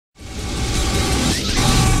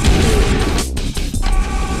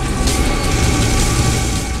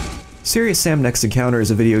Serious Sam Next Encounter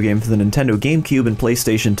is a video game for the Nintendo GameCube and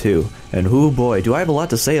PlayStation 2, and oh boy, do I have a lot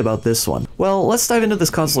to say about this one. Well, let's dive into this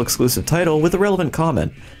console exclusive title with a relevant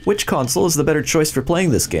comment. Which console is the better choice for playing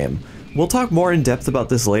this game? We'll talk more in depth about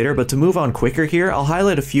this later, but to move on quicker here, I'll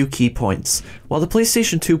highlight a few key points. While the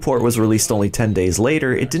PlayStation 2 port was released only 10 days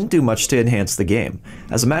later, it didn't do much to enhance the game.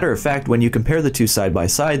 As a matter of fact, when you compare the two side by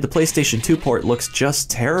side, the PlayStation 2 port looks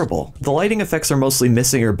just terrible. The lighting effects are mostly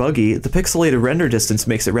missing or buggy, the pixelated render distance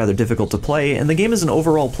makes it rather difficult to play, and the game has an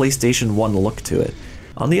overall PlayStation 1 look to it.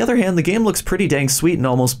 On the other hand, the game looks pretty dang sweet and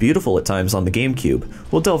almost beautiful at times on the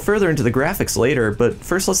GameCube. We'll delve further into the graphics later, but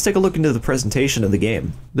first let's take a look into the presentation of the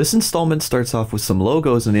game. This installment starts off with some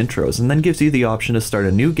logos and intros, and then gives you the option to start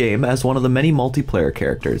a new game as one of the many multiplayer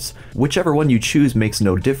characters. Whichever one you choose makes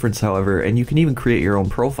no difference, however, and you can even create your own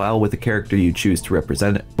profile with the character you choose to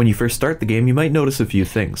represent it. When you first start the game, you might notice a few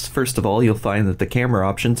things. First of all, you'll find that the camera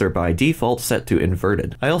options are by default set to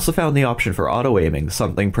inverted. I also found the option for auto-aiming,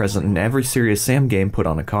 something present in every Serious Sam game put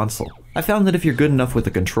on a console. I found that if you're good enough with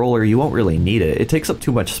the controller, you won't really need it. It takes up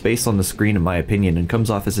too much space on the screen in my opinion and comes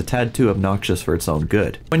off as a tad too obnoxious for its own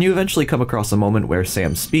good. When you eventually come across a moment where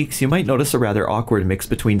Sam speaks, you might notice a rather awkward mix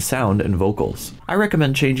between sound and vocals. I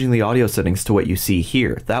recommend changing the audio settings to what you see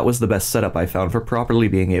here. That was the best setup I found for properly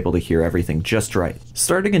being able to hear everything just right.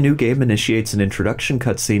 Starting a new game initiates an introduction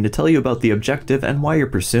cutscene to tell you about the objective and why you're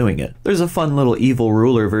pursuing it. There's a fun little evil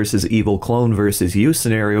ruler versus evil clone versus you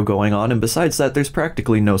scenario going on, and besides that, there's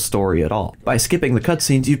practically no story at all. By skipping the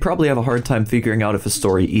cutscenes, you'd probably have a hard time figuring out if a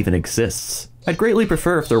story even exists. I'd greatly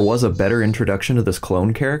prefer if there was a better introduction to this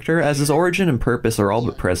clone character, as his origin and purpose are all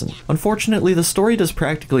but present. Unfortunately, the story does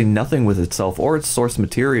practically nothing with itself or its source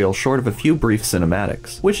material short of a few brief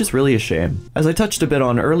cinematics, which is really a shame. As I touched a bit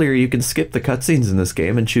on earlier, you can skip the cutscenes in this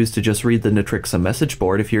game and choose to just read the Natrixa message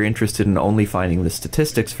board if you're interested in only finding the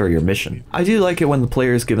statistics for your mission. I do like it when the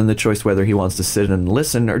player is given the choice whether he wants to sit and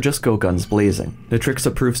listen or just go guns blazing.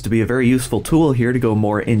 Natrixa proves to be a very useful tool here to go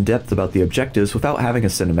more in-depth about the objectives without having a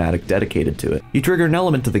cinematic dedicated to it. You trigger an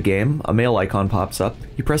element of the game, a mail icon pops up,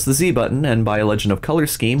 you press the Z button, and by a legend of color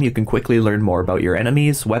scheme, you can quickly learn more about your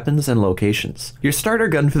enemies, weapons, and locations. Your starter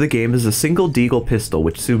gun for the game is a single deagle pistol,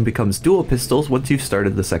 which soon becomes dual pistols once you've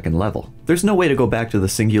started the second level. There's no way to go back to the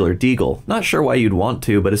singular deagle. Not sure why you'd want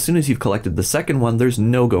to, but as soon as you've collected the second one, there's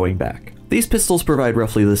no going back. These pistols provide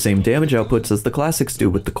roughly the same damage outputs as the classics do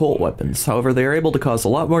with the Colt weapons, however they are able to cause a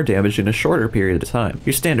lot more damage in a shorter period of time.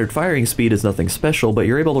 Your standard firing speed is nothing special, but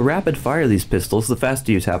you're able to rapid fire these pistols the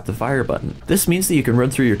faster you tap the fire button. This means that you can run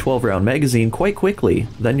through your 12-round magazine quite quickly,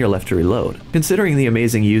 then you're left to reload. Considering the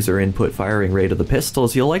amazing user input firing rate of the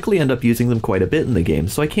pistols, you'll likely end up using them quite a bit in the game,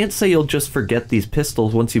 so I can't say you'll just forget these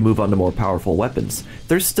pistols once you move on to more powerful weapons.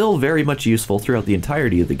 They're still very much useful throughout the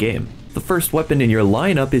entirety of the game. The first weapon in your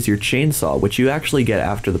lineup is your chainsaw, which you actually get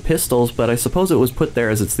after the pistols, but I suppose it was put there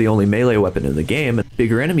as it's the only melee weapon in the game, and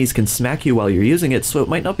bigger enemies can smack you while you're using it, so it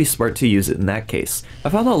might not be smart to use it in that case. I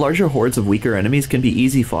found that larger hordes of weaker enemies can be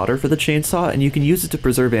easy fodder for the chainsaw, and you can use it to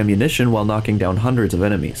preserve ammunition while knocking down hundreds of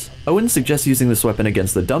enemies. I wouldn't suggest using this weapon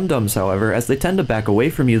against the dum-dums, however, as they tend to back away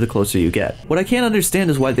from you the closer you get. What I can't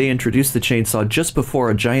understand is why they introduced the chainsaw just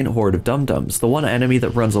before a giant horde of dum-dums. The one enemy that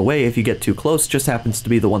runs away if you get too close just happens to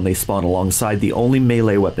be the one they spawn alongside the only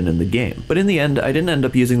melee weapon in the game. But in the end, I didn't end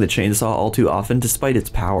up using the chainsaw all too often despite its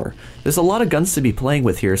power. There's a lot of guns to be playing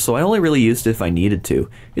with here, so I only really used it if I needed to.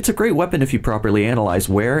 It's a great weapon if you properly analyze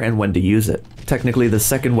where and when to use it. Technically, the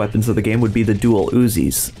second weapons of the game would be the dual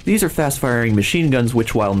Uzis. These are fast-firing machine guns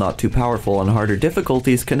which, while not too powerful on harder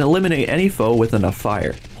difficulties, can eliminate any foe with enough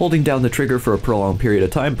fire. Holding down the trigger for a prolonged period of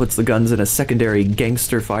time puts the guns in a secondary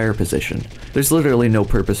gangster fire position. There's literally no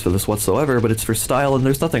purpose for this whatsoever, but it's for style and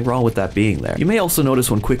there's nothing wrong with that being there. You may also notice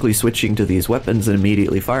when quickly switching to these weapons and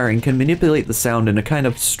immediately firing can manipulate the sound in a kind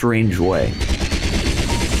of strange way.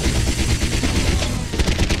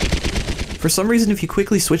 For some reason, if you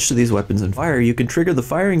quickly switch to these weapons and fire, you can trigger the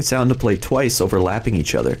firing sound to play twice, overlapping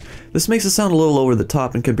each other. This makes it sound a little over the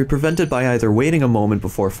top and can be prevented by either waiting a moment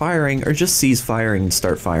before firing or just cease firing and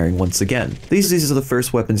start firing once again. These are the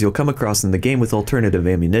first weapons you'll come across in the game with alternative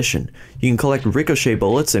ammunition. You can collect ricochet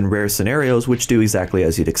bullets in rare scenarios which do exactly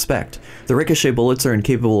as you'd expect. The ricochet bullets are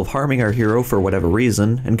incapable of harming our hero for whatever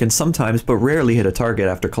reason, and can sometimes but rarely hit a target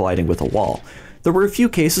after colliding with a wall. There were a few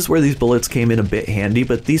cases where these bullets came in a bit handy,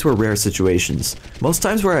 but these were rare situations. Most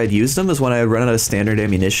times where I'd use them is when I had run out of standard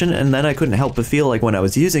ammunition, and then I couldn't help but feel like when I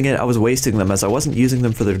was using it, I was wasting them as I wasn't using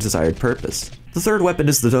them for their desired purpose. The third weapon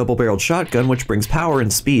is the double-barreled shotgun, which brings power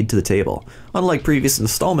and speed to the table. Unlike previous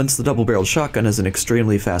installments, the double-barreled shotgun has an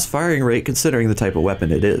extremely fast firing rate considering the type of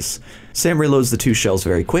weapon it is. Sam reloads the 2 shells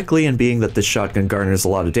very quickly, and being that this shotgun garners a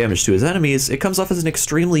lot of damage to his enemies, it comes off as an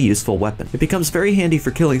extremely useful weapon. It becomes very handy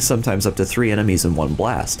for killing sometimes up to 3 enemies in one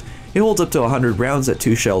blast. It holds up to 100 rounds at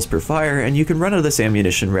 2 shells per fire, and you can run out of this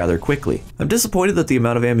ammunition rather quickly. I'm disappointed that the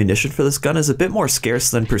amount of ammunition for this gun is a bit more scarce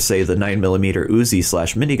than per se the 9mm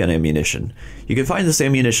Uzi/minigun ammunition. You can find this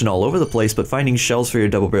ammunition all over the place, but finding shells for your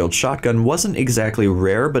double-barreled shotgun wasn't exactly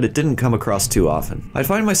rare, but it didn't come across too often. I'd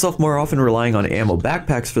find myself more often relying on ammo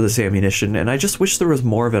backpacks for this ammunition, and I just wish there was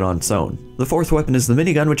more of it on its own. The fourth weapon is the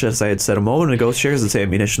minigun, which, as I had said a moment ago, shares its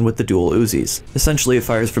ammunition with the dual Uzis. Essentially, it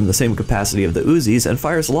fires from the same capacity of the Uzis, and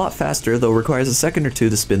fires a lot faster, though requires a second or two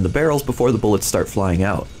to spin the barrels before the bullets start flying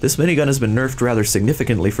out. This minigun has been nerfed rather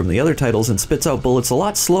significantly from the other titles and spits out bullets a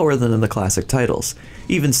lot slower than in the classic titles.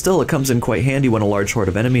 Even still, it comes in quite handy when a large horde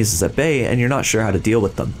of enemies is at bay and you're not sure how to deal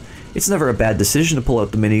with them. It's never a bad decision to pull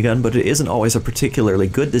out the minigun, but it isn't always a particularly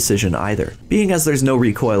good decision either. Being as there's no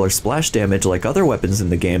recoil or splash damage like other weapons in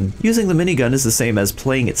the game, using the minigun is the same as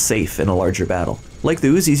playing it safe in a larger battle. Like the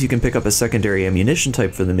Uzis, you can pick up a secondary ammunition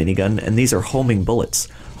type for the minigun, and these are homing bullets.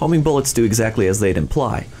 Homing bullets do exactly as they'd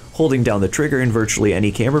imply. Holding down the trigger in virtually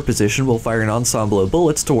any camera position will fire an ensemble of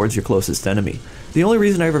bullets towards your closest enemy. The only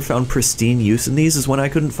reason I ever found pristine use in these is when I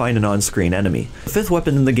couldn't find an on-screen enemy. The fifth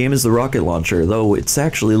weapon in the game is the rocket launcher, though it's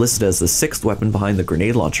actually listed as the sixth weapon behind the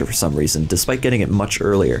grenade launcher for some reason, despite getting it much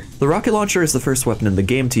earlier. The rocket launcher is the first weapon in the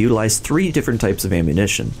game to utilize 3 different types of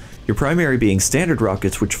ammunition. Your primary being standard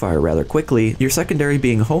rockets, which fire rather quickly, your secondary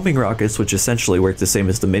being homing rockets, which essentially work the same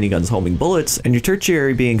as the minigun's homing bullets, and your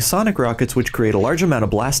tertiary being sonic rockets, which create a large amount of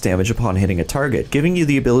blast damage upon hitting a target, giving you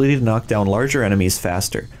the ability to knock down larger enemies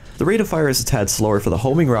faster. The rate of fire is a tad slower for the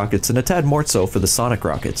homing rockets and a tad more so for the sonic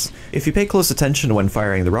rockets. If you pay close attention when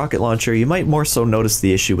firing the rocket launcher, you might more so notice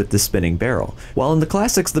the issue with the spinning barrel. While in the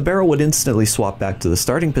classics, the barrel would instantly swap back to the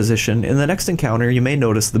starting position, in the next encounter you may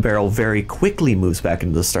notice the barrel very quickly moves back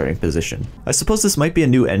into the starting position. I suppose this might be a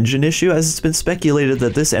new engine issue, as it's been speculated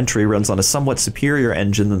that this entry runs on a somewhat superior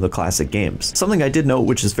engine than the classic games. Something I did note,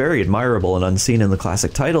 which is very admirable and unseen in the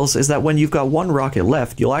classic titles, is that when you've got one rocket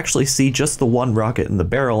left, you'll actually see just the one rocket in the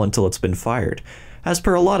barrel until it's been fired. As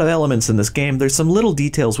per a lot of elements in this game, there's some little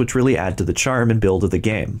details which really add to the charm and build of the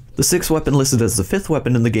game. The sixth weapon listed as the fifth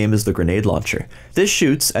weapon in the game is the grenade launcher. This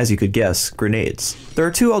shoots, as you could guess, grenades. There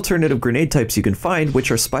are 2 alternative grenade types you can find,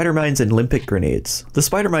 which are spider mines and limpet grenades. The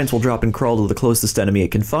spider mines will drop and crawl to the closest enemy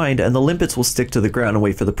it can find, and the limpets will stick to the ground and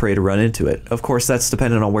wait for the prey to run into it. Of course, that's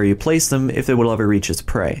dependent on where you place them, if it will ever reach its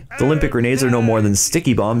prey. The limpet grenades are no more than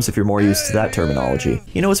sticky bombs if you're more used to that terminology.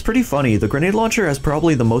 You know, it's pretty funny, the grenade launcher has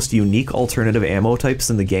probably the most unique alternative ammo types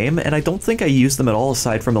in the game, and I don't think I use them at all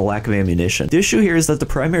aside from a lack of ammunition. The issue here is that the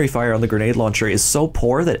primary fire on the grenade launcher is so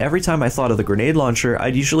poor that every time I thought of the grenade launcher,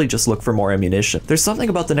 I'd usually just look for more ammunition. There's something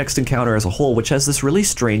about the next encounter as a whole which has this really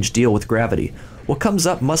strange deal with gravity. What comes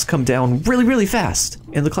up must come down really fast.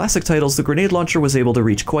 In the classic titles, the grenade launcher was able to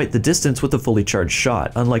reach quite the distance with a fully charged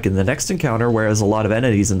shot, unlike in the next encounter, whereas a lot of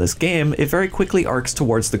enemies in this game, it very quickly arcs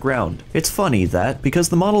towards the ground. It's funny that, because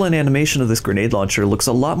the model and animation of this grenade launcher looks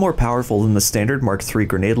a lot more powerful than the standard Mark III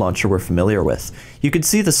grenade launcher we're familiar with. You can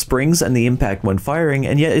see the springs and the impact when firing,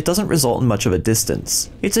 and yet it doesn't result in much of a distance.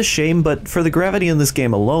 It's a shame, but for the gravity in this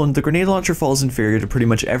game alone, the grenade launcher falls inferior to pretty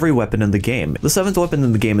much every weapon in the game. The seventh weapon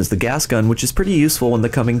in the game is the gas gun, which is pretty useful when the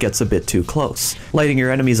coming gets a bit too close. Lighting your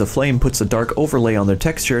enemies aflame puts a dark overlay on their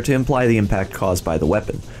texture to imply the impact caused by the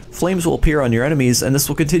weapon. Flames will appear on your enemies, and this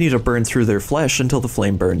will continue to burn through their flesh until the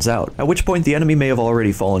flame burns out, at which point the enemy may have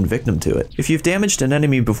already fallen victim to it. If you've damaged an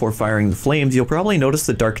enemy before firing the flames, you'll probably notice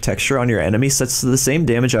the dark texture on your enemy sets to the same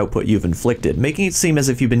damage output you've inflicted, making it seem as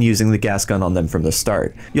if you've been using the gas gun on them from the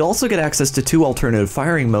start. You'll also get access to 2 alternative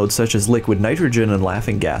firing modes such as liquid nitrogen and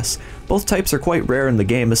laughing gas. Both types are quite rare in the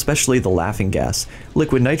game, especially the laughing gas.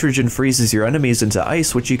 Liquid nitrogen freezes your enemies into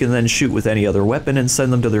ice, which you can then shoot with any other weapon and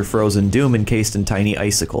send them to their frozen doom encased in tiny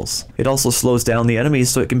icicles. It also slows down the enemies,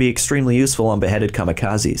 so it can be extremely useful on beheaded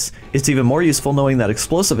kamikazes. It's even more useful knowing that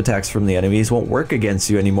explosive attacks from the enemies won't work against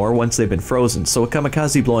you anymore once they've been frozen, so a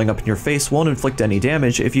kamikaze blowing up in your face won't inflict any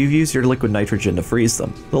damage if you've used your liquid nitrogen to freeze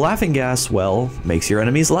them. The laughing gas, well, makes your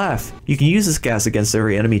enemies laugh. You can use this gas against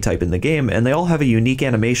every enemy type in the game, and they all have a unique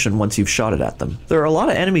animation once you've shot it at them. There are a lot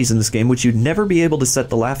of enemies in this game which you'd never be able to set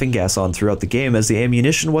the laughing gas on throughout the game, as the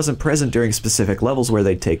ammunition wasn't present during specific levels where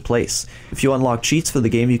they'd take place. If you unlock cheats for the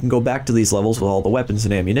game, you can go back to these levels with all the weapons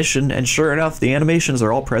and ammunition, and sure enough, the animations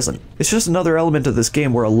are all present. It's just another element of this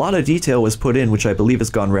game where a lot of detail was put in which I believe has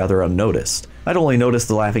gone rather unnoticed. I'd only noticed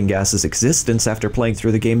the laughing gas's existence after playing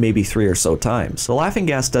through the game maybe 3 or so times. The laughing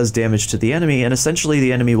gas does damage to the enemy, and essentially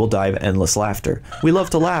the enemy will die of endless laughter. We love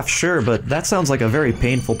to laugh, sure, but that sounds like a very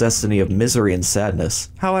painful destiny of misery and sadness.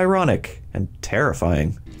 How ironic. And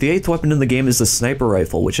terrifying. The 8th weapon in the game is the sniper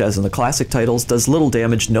rifle, which as in the classic titles, does little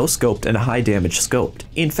damage no scoped and high damage scoped.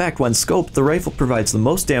 In fact, when scoped, the rifle provides the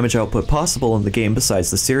most damage output possible in the game besides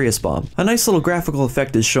the serious bomb. A nice little graphical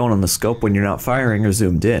effect is shown on the scope when you're not firing or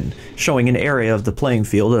zoomed in, showing an area of the playing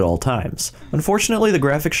field at all times. Unfortunately, the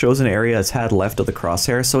graphic shows an area a tad left of the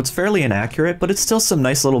crosshair, so it's fairly inaccurate, but it's still some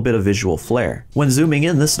nice little bit of visual flair. When zooming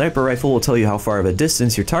in, the sniper rifle will tell you how far of a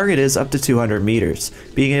distance your target is up to 200 meters,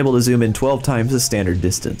 being able to zoom in 12 times the standard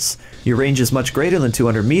distance. Your range is much greater than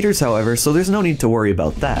 200 meters, however, so there's no need to worry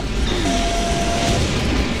about that.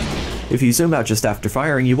 If you zoom out just after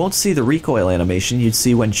firing, you won't see the recoil animation you'd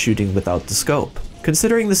see when shooting without the scope.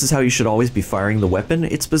 Considering this is how you should always be firing the weapon,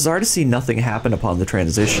 it's bizarre to see nothing happen upon the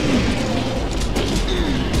transition.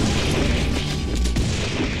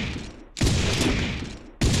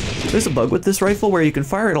 There's a bug with this rifle where you can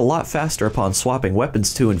fire it a lot faster upon swapping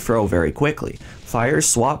weapons to and fro very quickly. Fire,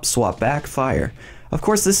 swap, swap back, fire. Of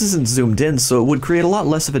course, this isn't zoomed in, so it would create a lot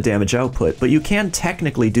less of a damage output, but you can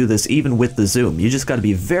technically do this even with the zoom. You just gotta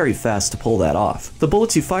be very fast to pull that off. The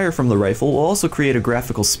bullets you fire from the rifle will also create a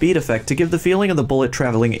graphical speed effect to give the feeling of the bullet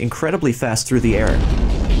traveling incredibly fast through the air.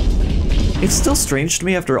 It's still strange to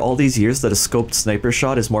me after all these years that a scoped sniper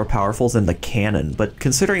shot is more powerful than the cannon, but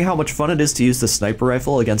considering how much fun it is to use the sniper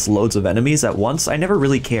rifle against loads of enemies at once, I never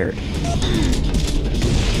really cared.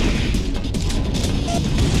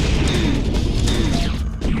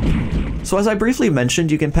 So as I briefly mentioned,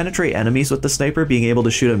 you can penetrate enemies with the sniper, being able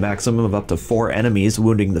to shoot a maximum of up to 4 enemies,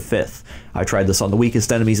 wounding the 5th. I tried this on the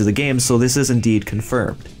weakest enemies of the game, so this is indeed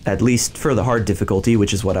confirmed. At least for the hard difficulty,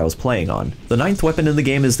 which is what I was playing on. The 9th weapon in the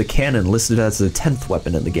game is the cannon, listed as the 10th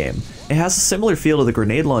weapon in the game. It has a similar feel to the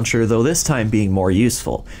grenade launcher, though this time being more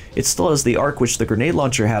useful. It still has the arc which the grenade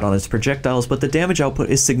launcher had on its projectiles, but the damage output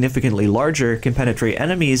is significantly larger, can penetrate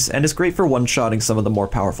enemies, and is great for one-shotting some of the more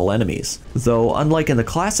powerful enemies. Though, unlike in the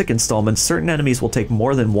classic installments, certain enemies will take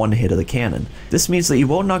more than one hit of the cannon. This means that you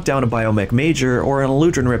won't knock down a biomech major or an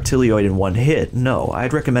Eludrin reptilioid in one hit. No,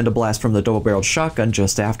 I'd recommend a blast from the double-barreled shotgun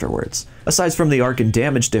just afterwards. Aside from the arc and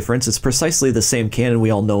damage difference, it's precisely the same cannon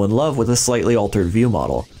we all know and love with a slightly altered view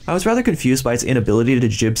model. I was rather confused by its inability to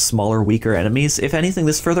jib smaller, weaker enemies. If anything,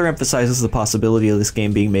 this further emphasizes the possibility of this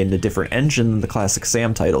game being made in a different engine than the classic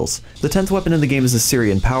SAM titles. The 10th weapon in the game is the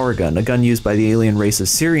Sirian Power Gun, a gun used by the alien race of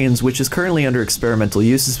Sirians, which is currently under experimental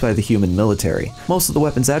uses by the human military. Most of the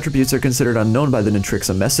weapon's attributes are considered unknown by the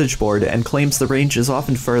Nintrixa message board, and claims the range is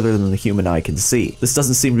often further than the human eye can see. This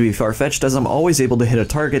doesn't seem to be far-fetched, as I'm always able to hit a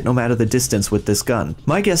target no matter the distance with this gun.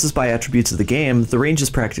 My guess is by attributes of the game, the range is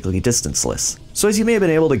practically distanceless. So as you may have been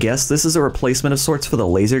able to guess, this is a replacement of sorts for the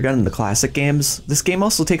laser gun in the classic games. This game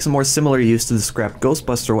also takes a more similar use to the scrapped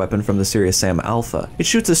Ghostbuster weapon from the Serious Sam Alpha. It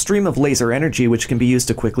shoots a stream of laser energy which can be used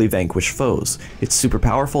to quickly vanquish foes. It's super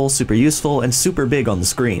powerful, super useful, and super big on the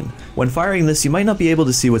screen. When firing this, you might not be able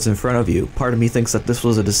to see what's in front of you. Part of me thinks that this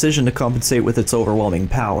was a decision to compensate with its overwhelming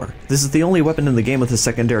power. This is the only weapon in the game with a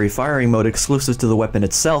secondary firing mode exclusive to the weapon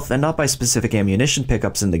itself and not by specific ammunition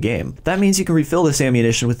pickups in the game. That means you can refill this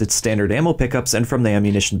ammunition with its standard ammo pickups and from the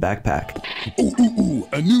ammunition backpack. Ooh,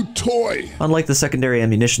 a new toy! Unlike the secondary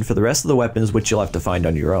ammunition for the rest of the weapons, which you'll have to find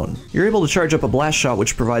on your own. You're able to charge up a blast shot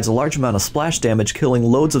which provides a large amount of splash damage, killing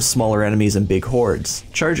loads of smaller enemies in big hordes.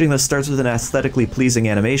 Charging this starts with an aesthetically pleasing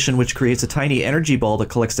animation which creates a tiny energy ball that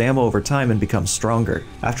collects ammo over time and becomes stronger.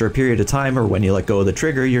 After a period of time, or when you let go of the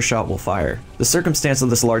trigger, your shot will fire. The circumstance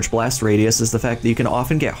of this large blast radius is the fact that you can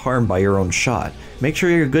often get harmed by your own shot. Make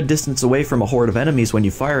sure you're a good distance away from a horde of enemies when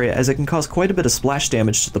you fire it, as it can cause quite a bit of splash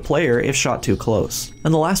damage to the player if shot too close.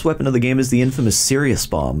 And the last weapon of the game is the infamous Serious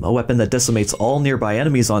Bomb, a weapon that decimates all nearby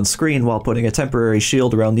enemies on screen while putting a temporary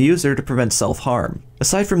shield around the user to prevent self-harm.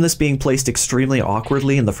 Aside from this being placed extremely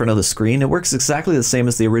awkwardly in the front of the screen, it works exactly the same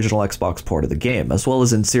as the original Xbox port of the game, as well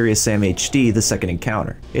as in Serious Sam HD, the second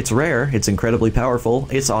encounter. It's rare, it's incredibly powerful,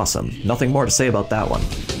 it's awesome. Nothing more to say about that one.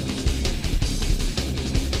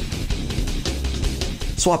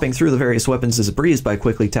 Swapping through the various weapons is a breeze by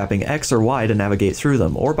quickly tapping X or Y to navigate through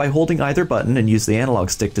them, or by holding either button and use the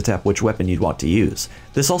analog stick to tap which weapon you'd want to use.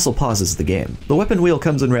 This also pauses the game. The weapon wheel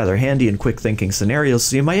comes in rather handy in quick thinking scenarios,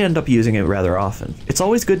 so you might end up using it rather often. It's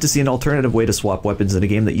always good to see an alternative way to swap weapons in a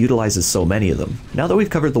game that utilizes so many of them. Now that we've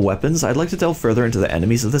covered the weapons, I'd like to delve further into the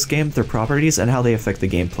enemies of this game, their properties, and how they affect the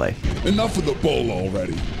gameplay. Enough of the bull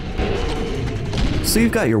already. So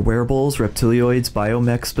you've got your wearables, reptilioids,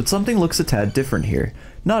 biomechs, but something looks a tad different here.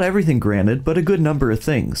 Not everything granted, but a good number of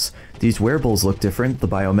things. These wearables look different, the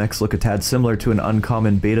biomechs look a tad similar to an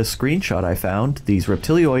uncommon beta screenshot I found. These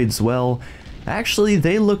reptilioids, well, actually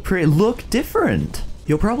they look different.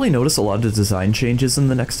 You'll probably notice a lot of design changes in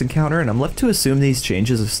the next encounter, and I'm left to assume these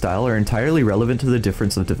changes of style are entirely relevant to the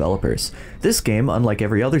difference of developers. This game, unlike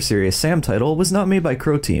every other Serious Sam title, was not made by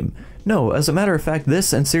Crow Team. No, as a matter of fact,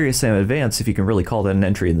 this and Serious Sam Advance, if you can really call that an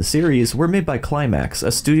entry in the series, were made by Climax,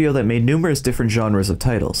 a studio that made numerous different genres of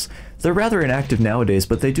titles. They're rather inactive nowadays,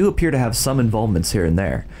 but they do appear to have some involvements here and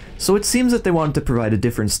there. So it seems that they wanted to provide a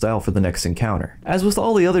different style for the next encounter. As with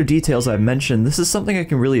all the other details I've mentioned, this is something I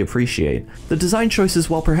can really appreciate. The design choices,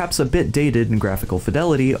 while perhaps a bit dated in graphical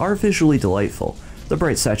fidelity, are visually delightful. The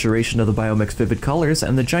bright saturation of the biomech's vivid colors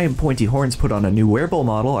and the giant pointy horns put on a new wearable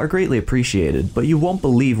model are greatly appreciated, but you won't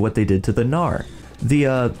believe what they did to the Gnar.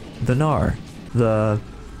 The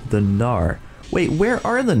Gnar. Wait, where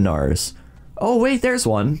are the Gnars? Oh wait, there's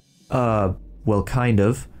one. Well, kind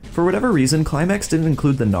of. For whatever reason, Climax didn't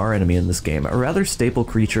include the Gnar enemy in this game, a rather staple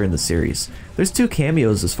creature in the series. There's 2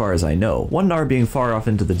 cameos as far as I know, one Gnar being far off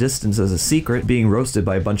into the distance as a secret, being roasted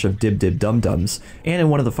by a bunch of dib-dib-dum-dums, and in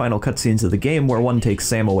one of the final cutscenes of the game where one takes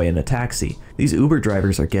Sam away in a taxi. These Uber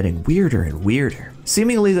drivers are getting weirder and weirder.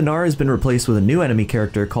 Seemingly the Gnar has been replaced with a new enemy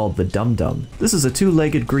character called the Dum-Dum. This is a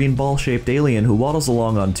 2-legged green ball-shaped alien who waddles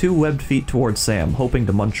along on 2 webbed feet towards Sam, hoping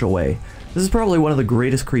to munch away. This is probably one of the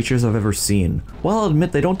greatest creatures I've ever seen. While I'll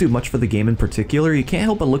admit they don't do much for the game in particular, you can't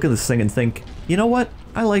help but look at this thing and think, you know what?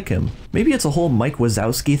 I like him. Maybe it's a whole Mike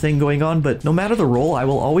Wazowski thing going on, but no matter the role, I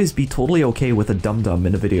will always be totally okay with a Dum-Dum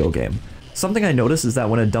in a video game. Something I notice is that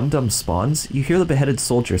when a Dum-Dum spawns, you hear the beheaded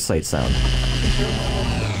soldier sight sound.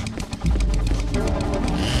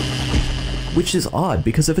 Which is odd,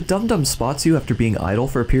 because if a Dum-Dum spots you after being idle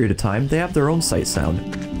for a period of time, they have their own sight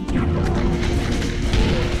sound.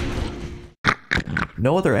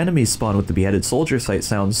 No other enemies spawn with the beheaded soldier sight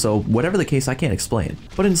sound, so whatever the case, I can't explain.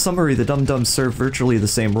 But in summary, the Dum-Dums serve virtually the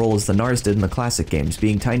same role as the Gnars did in the classic games,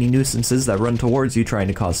 being tiny nuisances that run towards you trying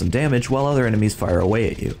to cause some damage while other enemies fire away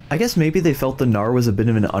at you. I guess maybe they felt the Gnar was a bit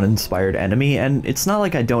of an uninspired enemy, and it's not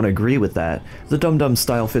like I don't agree with that. The Dum-Dum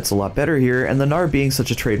style fits a lot better here, and the Gnar being such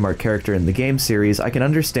a trademark character in the game series, I can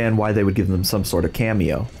understand why they would give them some sort of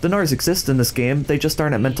cameo. The Gnars exist in this game, they just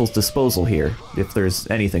aren't at Mental's disposal here, if there's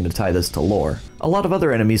anything to tie this to lore. A lot of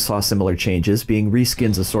other enemies saw similar changes, being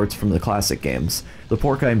reskins of sorts from the classic games. The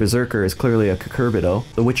Porcine Berserker is clearly a Cucurbido,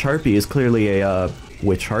 the Witch Harpy is clearly a,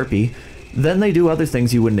 Witch Harpy. Then they do other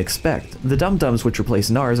things you wouldn't expect. The Dum-Dums, which replace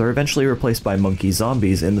Gnars, are eventually replaced by monkey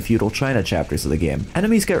zombies in the feudal China chapters of the game.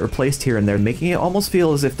 Enemies get replaced here and there, making it almost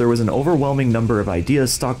feel as if there was an overwhelming number of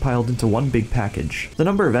ideas stockpiled into one big package. The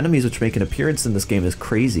number of enemies which make an appearance in this game is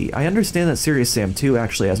crazy. I understand that Serious Sam 2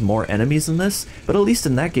 actually has more enemies than this, but at least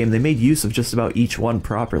in that game they made use of just about each one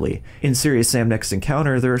properly. In Serious Sam Next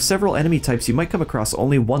Encounter, there are several enemy types you might come across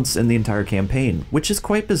only once in the entire campaign, which is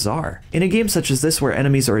quite bizarre. In a game such as this where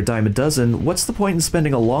enemies are a dime a dozen, what's the point in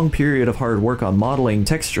spending a long period of hard work on modeling,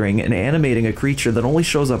 texturing, and animating a creature that only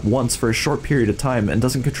shows up once for a short period of time and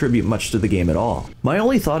doesn't contribute much to the game at all? My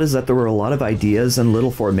only thought is that there were a lot of ideas and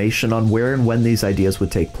little formation on where and when these ideas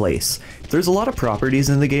would take place. There's a lot of properties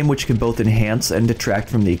in the game which can both enhance and detract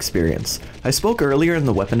from the experience. I spoke earlier in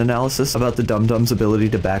the weapon analysis about the Dum-Dum's ability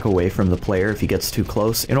to back away from the player if he gets too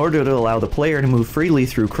close, in order to allow the player to move freely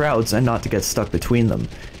through crowds and not to get stuck between them.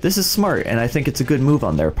 This is smart, and I think it's a good move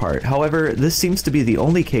on their part. However, this seems to be the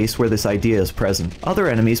only case where this idea is present. Other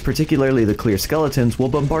enemies, particularly the clear skeletons, will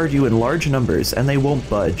bombard you in large numbers, and they won't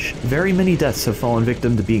budge. Very many deaths have fallen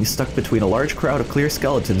victim to being stuck between a large crowd of clear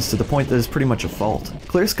skeletons to the point that it's pretty much a fault.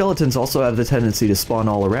 Clear skeletons also have the tendency to spawn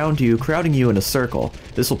all around you, crowding you in a circle.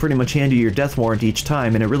 This will pretty much hand you your death warrant each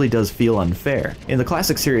time, and it really does feel unfair. In the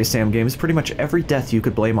classic Serious Sam games, pretty much every death you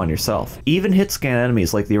could blame on yourself. Even hit-scan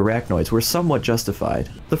enemies like the arachnoids were somewhat justified.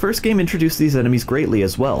 The first game introduced these enemies greatly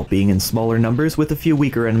as well, being in smaller numbers with a few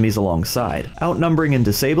weaker enemies alongside. Outnumbering and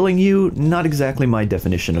disabling you, not exactly my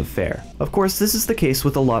definition of fair. Of course, this is the case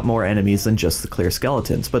with a lot more enemies than just the clear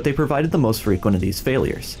skeletons, but they provided the most frequent of these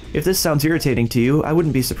failures. If this sounds irritating to you, I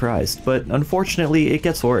wouldn't be surprised, but but unfortunately it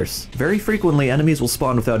gets worse. Very frequently enemies will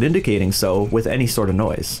spawn without indicating so, with any sort of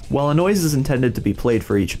noise. While a noise is intended to be played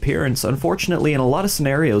for each appearance, unfortunately in a lot of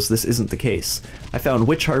scenarios this isn't the case. I found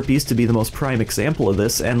witch harpies to be the most prime example of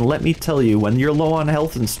this, and let me tell you, when you're low on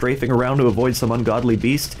health and strafing around to avoid some ungodly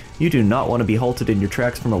beast, you do not want to be halted in your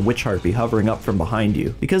tracks from a witch harpy hovering up from behind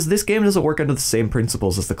you, because this game doesn't work under the same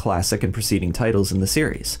principles as the classic and preceding titles in the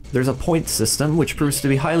series. There's a point system which proves to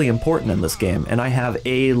be highly important in this game, and I have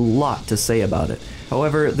a lot to say about it.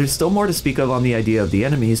 However, there's still more to speak of on the idea of the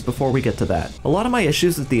enemies before we get to that. A lot of my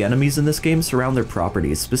issues with the enemies in this game surround their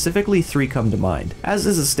properties, specifically 3 come to mind. As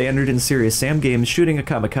is a standard in Serious Sam games, shooting a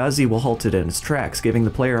kamikaze will halt it in its tracks, giving the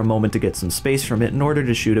player a moment to get some space from it in order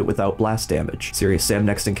to shoot it without blast damage. Serious Sam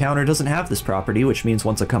Next Encounter doesn't have this property, which means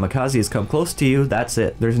once a kamikaze has come close to you, that's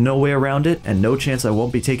it. There's no way around it, and no chance I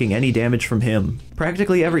won't be taking any damage from him.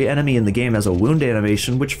 Practically every enemy in the game has a wound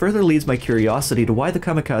animation, which further leads my curiosity to why the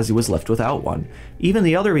kamikaze was left without one. Even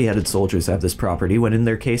the other beheaded soldiers have this property, when in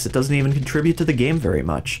their case it doesn't even contribute to the game very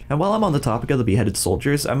much. And while I'm on the topic of the beheaded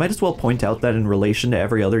soldiers, I might as well point out that in relation to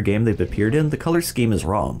every other game they've appeared in, the color scheme is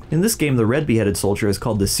wrong. In this game, the red beheaded soldier is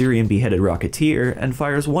called the Sirian Beheaded Rocketeer, and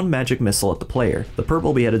fires 1 magic missile at the player. The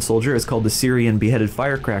purple beheaded soldier is called the Sirian Beheaded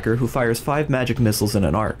Firecracker, who fires 5 magic missiles in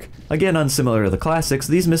an arc. Again, unsimilar to the classics,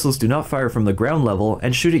 these missiles do not fire from the ground level,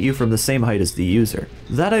 and shoot at you from the same height as the user.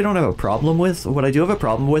 That I don't have a problem with. What I do have a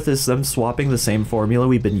problem with is them swapping the same formula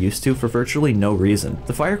we've been used to for virtually no reason.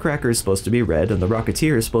 The Firecracker is supposed to be red, and the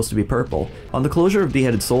Rocketeer is supposed to be purple. On the closure of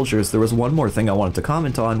Beheaded Soldiers, there was one more thing I wanted to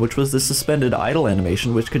comment on, which was the suspended idle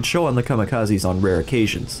animation which could show on the kamikazes on rare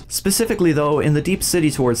occasions. Specifically though, in the deep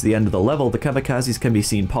city towards the end of the level, the kamikazes can be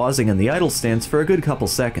seen pausing in the idle stance for a good couple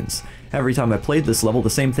seconds. Every time I played this level, the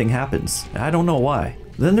same thing happens. I don't know why.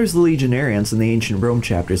 Then there's the Legionarians in the Ancient Rome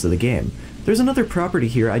chapters of the game. There's another property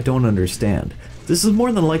here I don't understand. This is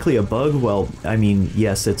more than likely a bug. Well, I mean,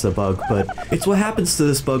 yes, it's a bug, but it's what happens to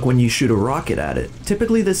this bug when you shoot a rocket at it.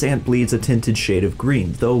 Typically this ant bleeds a tinted shade of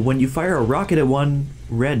green, though when you fire a rocket at one,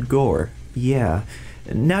 red gore. Yeah.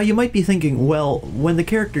 Now you might be thinking, well, when the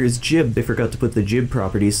character is jibbed, they forgot to put the jib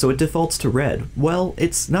properties, so it defaults to red. Well,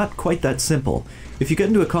 it's not quite that simple. If you get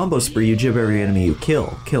into a combo spree, you jib every enemy you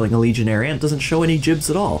kill. Killing a Legionary Ant doesn't show any jibs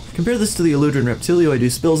at all. Compare this to the Eludrin Reptilioid, who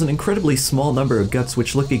spills an incredibly small number of guts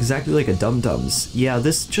which look exactly like a Dum-Dum's. Yeah,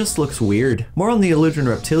 this just looks weird. More on the Eludrin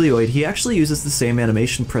Reptilioid, he actually uses the same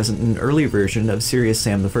animation present in an early version of Serious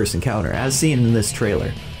Sam the First Encounter, as seen in this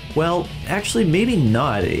trailer. Well, actually maybe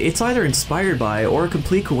not. It's either inspired by or a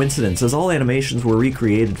complete coincidence, as all animations were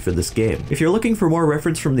recreated for this game. If you're looking for more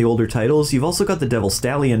reference from the older titles, you've also got the Devil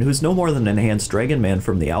Stallion, who's no more than an enhanced Dragon Man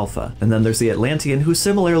from the Alpha. And then there's the Atlantean, who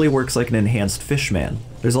similarly works like an enhanced Fishman.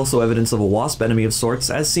 There's also evidence of a wasp enemy of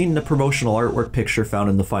sorts, as seen in a promotional artwork picture found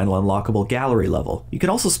in the final unlockable gallery level. You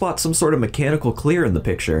can also spot some sort of mechanical clear in the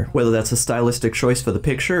picture. Whether that's a stylistic choice for the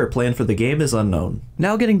picture or plan for the game is unknown.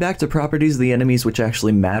 Now getting back to properties of the enemies which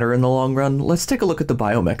actually matter in the long run, let's take a look at the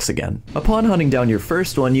biomechs again. Upon hunting down your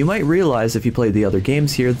first one, you might realize if you played the other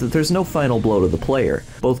games here that there's no final blow to the player.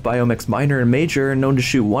 Both biomechs minor and major are known to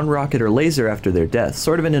shoot 1 rocket or laser after their death,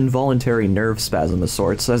 sort of an involuntary nerve spasm of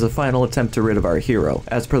sorts, as a final attempt to rid of our hero.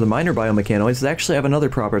 As per the minor biomechanoids, they actually have another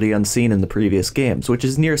property unseen in the previous games, which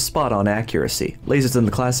is near spot-on accuracy. Lasers in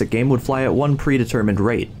the classic game would fly at one predetermined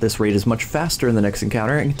rate. This rate is much faster in the next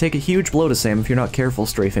encounter and can take a huge blow to Sam if you're not careful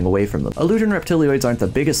strafing away from them. Eludrin Reptilioids aren't the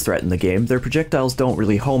biggest threat in the game. Their projectiles don't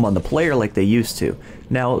really home on the player like they used to.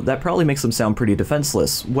 Now, that probably makes them sound pretty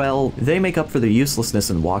defenseless. Well, they make up for their uselessness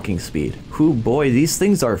in walking speed. Whew boy, these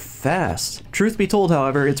things are fast. Truth be told,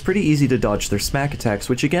 however, it's pretty easy to dodge their smack attacks,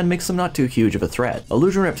 which again makes them not too huge of a threat.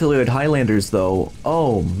 Eludrin Reptilioid Highlanders though,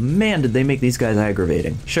 oh man did they make these guys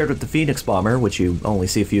aggravating. Shared with the Phoenix Bomber, which you only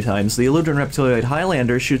see a few times, the Eludrin Reptilioid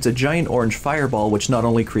Highlander shoots a giant orange fireball which not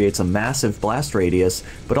only creates a massive blast radius,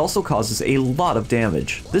 but also causes a lot of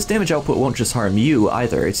damage. This damage output won't just harm you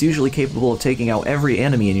either, it's usually capable of taking out every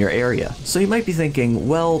enemy in your area. So you might be thinking,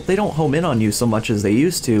 well, they don't home in on you so much as they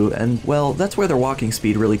used to, and well, that's where their walking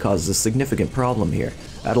speed really causes a significant problem here.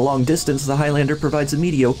 At a long distance, the Highlander provides a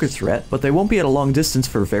mediocre threat, but they won't be at a long distance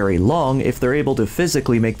for very long if they're able to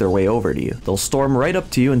physically make their way over to you. They'll storm right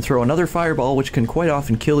up to you and throw another fireball, which can quite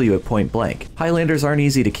often kill you at point blank. Highlanders aren't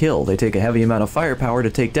easy to kill. They take a heavy amount of firepower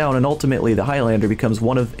to take down, and ultimately the Highlander becomes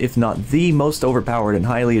one of, if not the most overpowered and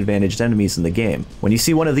highly advantaged enemies in the game. When you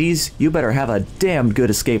see one of these, you better have a damn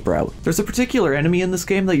good escape route. There's a particular enemy in this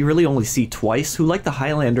game that you really only see twice who, like the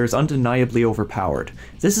Highlander, is undeniably overpowered.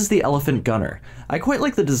 This is the Elephant Gunner. I quite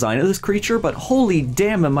like the design of this creature, but holy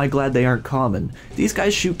damn am I glad they aren't common. These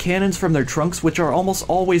guys shoot cannons from their trunks which are almost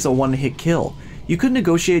always a one-hit kill. You could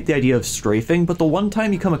negotiate the idea of strafing, but the one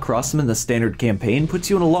time you come across them in the standard campaign puts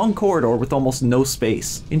you in a long corridor with almost no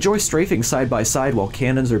space. Enjoy strafing side by side while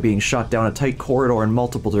cannons are being shot down a tight corridor in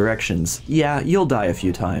multiple directions. Yeah, you'll die a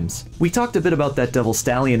few times. We talked a bit about that Devil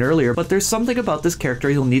Stallion earlier, but there's something about this character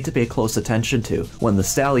you'll need to pay close attention to. When the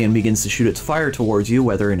Stallion begins to shoot its fire towards you,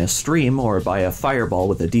 whether in a stream or by a fireball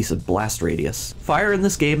with a decent blast radius. Fire in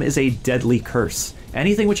this game is a deadly curse.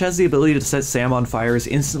 Anything which has the ability to set Sam on fire is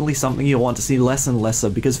instantly something you'll want to see less and less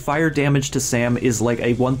of, because fire damage to Sam is like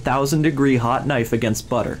a 1000-degree hot knife against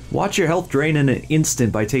butter. Watch your health drain in an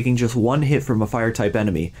instant by taking just one hit from a fire type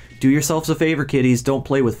enemy. Do yourselves a favor, kiddies, don't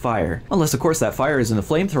play with fire. Unless of course that fire isn't a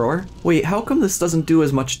flamethrower. Wait, how come this doesn't do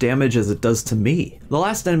as much damage as it does to me? The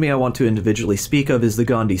last enemy I want to individually speak of is the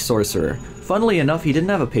Gandhi Sorcerer. Funnily enough, he didn't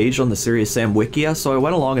have a page on the Serious Sam Wikia, so I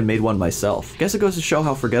went along and made one myself. Guess it goes to show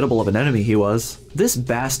how forgettable of an enemy he was. This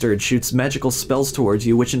bastard shoots magical spells towards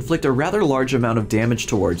you which inflict a rather large amount of damage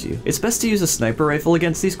towards you. It's best to use a sniper rifle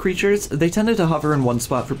against these creatures. They tended to hover in one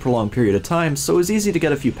spot for a prolonged period of time, so it was easy to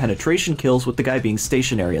get a few penetration kills with the guy being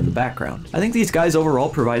stationary in the background. I think these guys overall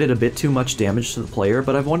provided a bit too much damage to the player,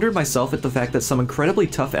 but I've wondered myself at the fact that some incredibly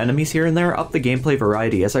tough enemies here and there up the gameplay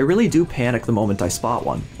variety, as I really do panic the moment I spot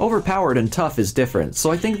one. Overpowered and tough is different,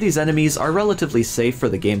 so I think these enemies are relatively safe for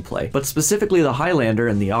the gameplay, but specifically the Highlander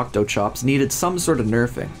and the Octochops needed some sort of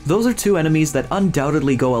nerfing. Those are two enemies that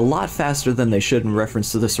undoubtedly go a lot faster than they should in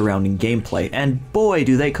reference to the surrounding gameplay, and boy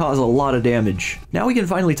do they cause a lot of damage. Now we can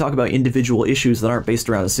finally talk about individual issues that aren't based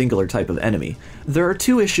around a singular type of enemy. There are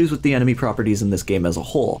two issues with the enemy properties in this game as a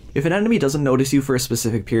whole. If an enemy doesn't notice you for a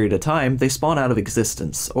specific period of time, they spawn out of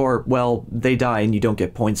existence, or, well, they die and you don't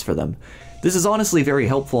get points for them. This is honestly very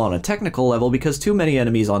helpful on a technical level because too many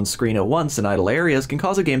enemies on screen at once in idle areas can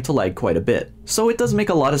cause a game to lag quite a bit. So it does make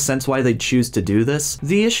a lot of sense why they'd choose to do this.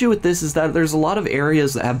 The issue with this is that there's a lot of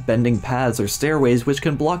areas that have bending paths or stairways which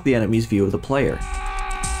can block the enemy's view of the player.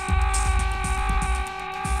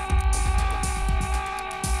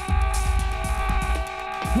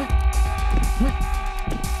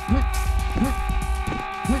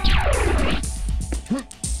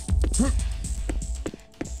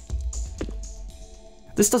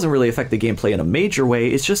 This doesn't really affect the gameplay in a major way,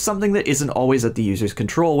 it's just something that isn't always at the user's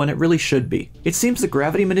control when it really should be. It seems that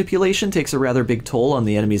gravity manipulation takes a rather big toll on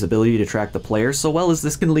the enemy's ability to track the player, so well as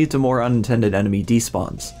this can lead to more unintended enemy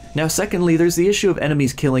despawns. Now secondly, there's the issue of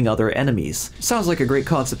enemies killing other enemies. Sounds like a great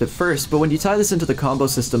concept at first, but when you tie this into the combo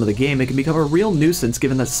system of the game, it can become a real nuisance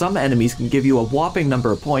given that some enemies can give you a whopping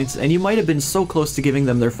number of points, and you might have been so close to giving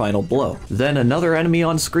them their final blow. Then another enemy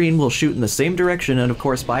on screen will shoot in the same direction and of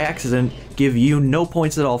course by accident, give you no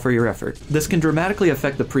points at all for your effort. This can dramatically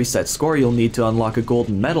affect the preset score you'll need to unlock a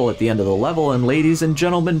golden medal at the end of the level, and ladies and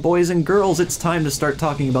gentlemen, boys and girls, it's time to start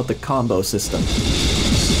talking about the combo system.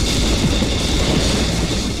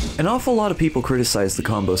 An awful lot of people criticize the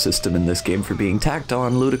combo system in this game for being tacked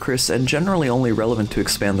on, ludicrous, and generally only relevant to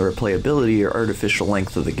expand the replayability or artificial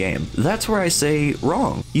length of the game. That's where I say,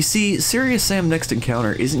 wrong. You see, Serious Sam Next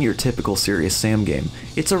Encounter isn't your typical Serious Sam game.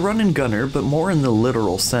 It's a run-and-gunner, but more in the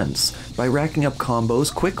literal sense. By racking up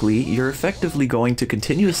combos quickly, you're effectively going to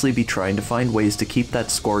continuously be trying to find ways to keep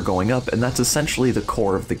that score going up, and that's essentially the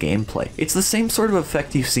core of the gameplay. It's the same sort of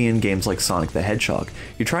effect you see in games like Sonic the Hedgehog.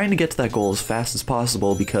 You're trying to get to that goal as fast as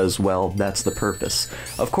possible because, well, that's the purpose.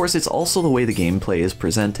 Of course, it's also the way the gameplay is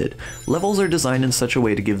presented. Levels are designed in such a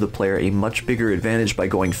way to give the player a much bigger advantage by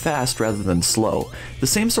going fast rather than slow. The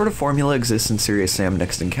same sort of formula exists in Serious Sam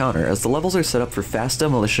Next Encounter, as the levels are set up for fast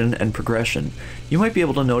demolition and progression. You might be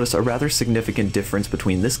able to notice a rather significant difference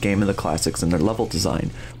between this game and the classics in their level design.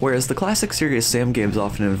 Whereas the classic Serious Sam games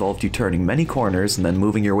often involved you turning many corners and then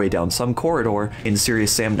moving your way down some corridor, in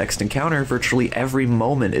Serious Sam Next Encounter, virtually every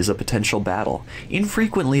moment is a potential battle.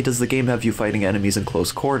 Infrequently does the game have you fighting enemies in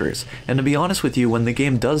close quarters, and to be honest with you, when the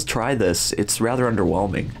game does try this, it's rather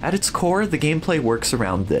underwhelming. At its core, the gameplay works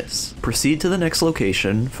around this. Proceed to the next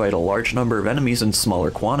location, fight a large number of enemies in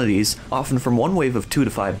smaller quantities, often from one wave of 2 to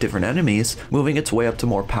 5 different enemies, moving its way up to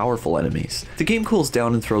more powerful enemies. The game cools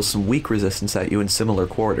down and throws some weak resistance at you in similar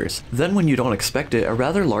quarters. Then when you don't expect it, a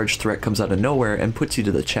rather large threat comes out of nowhere and puts you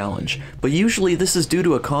to the challenge. But usually this is due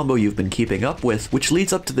to a combo you've been keeping up with, which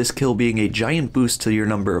leads up to this kill being a giant boost to your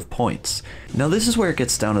number of points. Now this is where it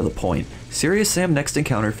gets down to the point. Serious Sam Next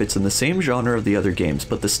Encounter fits in the same genre of the other games,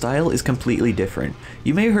 but the style is completely different.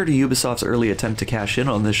 You may have heard of Ubisoft's early attempt to cash in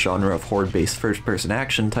on this genre of horde-based first-person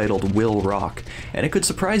action titled Will Rock, and it could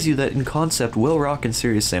surprise you that in concept, Will Rock and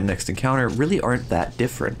Serious Sam Next Encounter really aren't that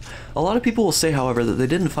different. A lot of people will say, however, that they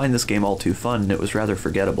didn't find this game all too fun and it was rather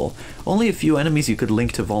forgettable. Only a few enemies you could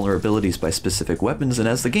link to vulnerabilities by specific weapons, and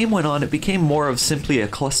as the game went on, it became more of simply a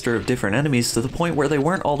cluster of different enemies to the point where they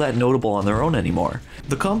weren't all that notable on their own anymore.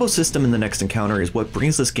 The combo system in the Next Encounter is what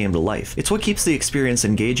brings this game to life. It's what keeps the experience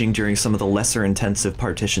engaging during some of the lesser intensive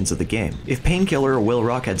partitions of the game. If Painkiller or Will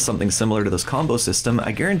Rock had something similar to this combo system,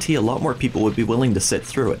 I guarantee a lot more people would be willing to sit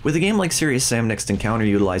through it. With a game like Serious Sam Next Encounter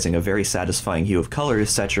utilizing a very satisfying hue of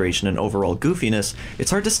colors, saturation, and overall goofiness,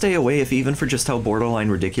 it's hard to stay away if even for just how borderline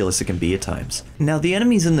ridiculous it can be at times. Now, the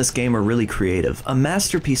enemies in this game are really creative, a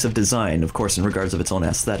masterpiece of design, of course in regards of its own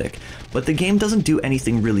aesthetic, but the game doesn't do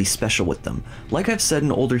anything really special with them. Like I've said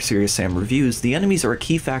in older Serious Sam reviews, the enemies are a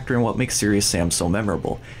key factor in what makes Serious Sam so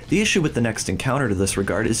memorable. The issue with the Next Encounter to this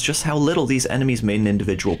regard is just how little these enemies made an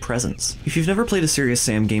individual presence. If you've never played a Serious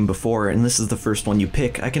Sam game before, and this is the first one you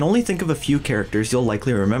pick, I can only think of a few characters you'll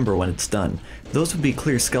likely remember when it's done. Those would be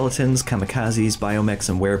Clear Skeletons, Kamikazes, Biomechs,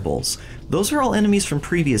 and Werebulls. Those are all enemies from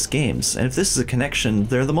previous games, and if this is a connection,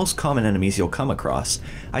 they're the most common enemies you'll come across.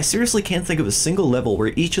 I seriously can't think of a single level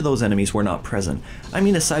where each of those enemies were not present. I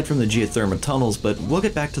mean aside from the geothermal tunnels, but we'll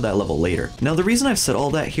get back to that level later. Now the reason I've said all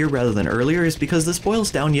that here rather than earlier is because this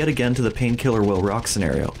boils down yet again to the Painkiller Will Rock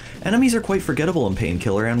scenario. Enemies are quite forgettable in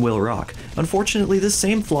Painkiller and Will Rock. Unfortunately, this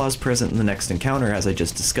same flaw is present in the Next Encounter as I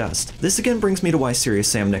just discussed. This again brings me to why Serious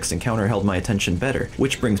Sam Next Encounter held my attention better,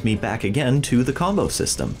 which brings me back again to the combo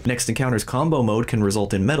system. Next Encounter's combo mode can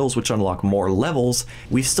result in medals which unlock more levels.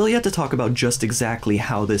 We've still yet to talk about just exactly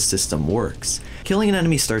how this system works. Killing an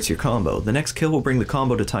enemy starts your combo. The next kill will bring the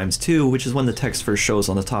combo to ×2, which is when the text first shows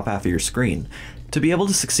on the top half of your screen. To be able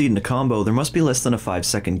to succeed in a combo, there must be less than a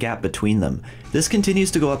 5-second gap between them. This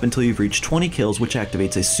continues to go up until you've reached 20 kills, which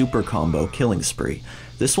activates a super combo killing spree.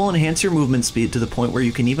 This will enhance your movement speed to the point where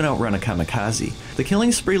you can even outrun a kamikaze. The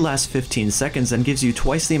killing spree lasts 15 seconds and gives you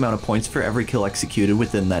twice the amount of points for every kill executed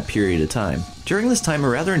within that period of time. During this time, a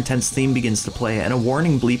rather intense theme begins to play, and a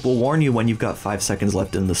warning bleep will warn you when you've got 5 seconds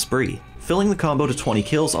left in the spree. Filling the combo to 20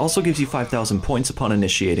 kills also gives you 5,000 points upon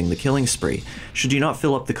initiating the killing spree. Should you not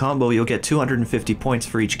fill up the combo, you'll get 250 points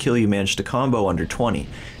for each kill you manage to combo under 20.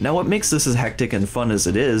 Now what makes this as hectic and fun as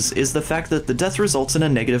it is the fact that the death results in a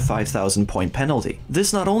negative 5,000 point penalty.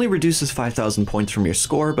 This not only reduces 5,000 points from your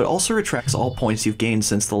score, but also retracts all points you've gained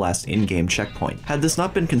since the last in-game checkpoint. Had this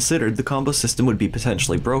not been considered, the combo system would be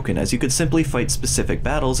potentially broken, as you could simply fight specific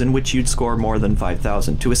battles in which you'd score more than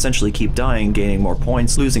 5,000 to essentially keep dying, gaining more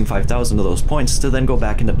points, losing 5,000 of those points to then go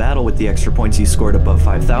back into battle with the extra points you scored above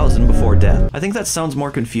 5,000 before death. I think that sounds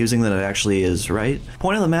more confusing than it actually is, right?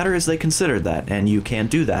 Point of the matter is they considered that, and you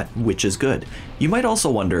can't do that, which is good. You might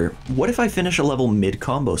also wonder, what if I finish a level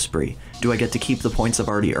mid-combo spree? Do I get to keep the points I've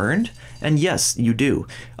already earned? And yes, you do.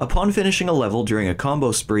 Upon finishing a level during a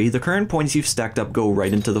combo spree, the current points you've stacked up go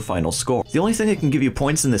right into the final score. The only thing that can give you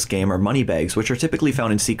points in this game are money bags, which are typically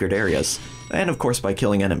found in secret areas, and of course by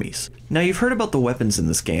killing enemies. Now you've heard about the weapons in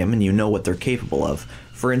this game, and you know what they're capable of.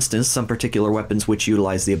 For instance, some particular weapons which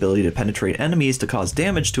utilize the ability to penetrate enemies to cause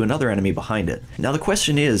damage to another enemy behind it. Now the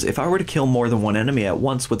question is, if I were to kill more than one enemy at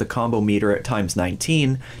once with a combo meter at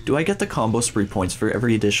 ×19, do I get the combo spree points for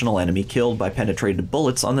every additional enemy killed by penetrated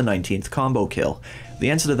bullets on the 19th combo kill?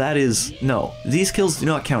 The answer to that is no. These kills do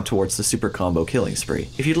not count towards the super combo killing spree.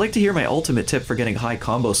 If you'd like to hear my ultimate tip for getting high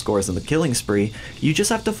combo scores in the killing spree, you just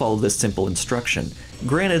have to follow this simple instruction.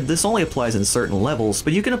 Granted, this only applies in certain levels,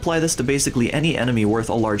 but you can apply this to basically any enemy worth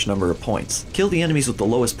a large number of points. Kill the enemies with the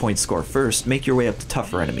lowest point score first, make your way up to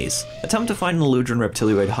tougher enemies. Attempt to find an Eludrin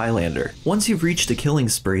Reptiloid Highlander. Once you've reached a killing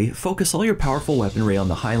spree, focus all your powerful weaponry on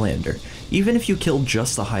the Highlander. Even if you kill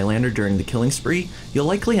just the Highlander during the killing spree, you'll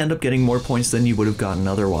likely end up getting more points than you would have gotten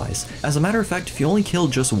otherwise. As a matter of fact, if you only kill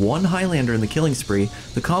just one Highlander in the killing spree,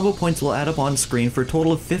 the combo points will add up on screen for a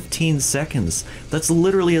total of 15 seconds. That's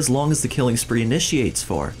literally as long as the killing spree initiates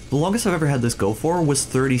for. The longest I've ever had this go for was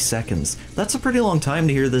 30 seconds. That's a pretty long time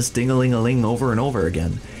to hear this ding-a-ling-a-ling over and over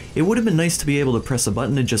again. It would have been nice to be able to press a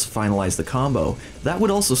button to just finalize the combo. That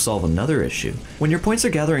would also solve another issue. When your points are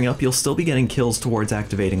gathering up, you'll still be getting kills towards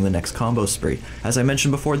activating the next combo spree. As I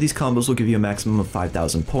mentioned before, these combos will give you a maximum of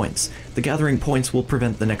 5,000 points. The gathering points will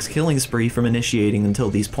prevent the next killing spree from initiating until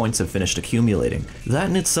these points have finished accumulating. That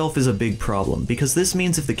in itself is a big problem, because this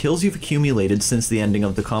means if the kills you've accumulated since the ending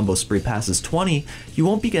of the combo spree passes 20, you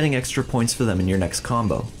won't be getting extra points for them in your next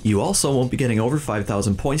combo. You also won't be getting over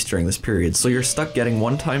 5,000 points during this period, so you're stuck getting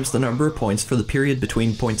one-time times the number of points for the period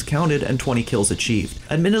between points counted and 20 kills achieved.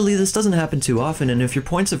 Admittedly, this doesn't happen too often, and if your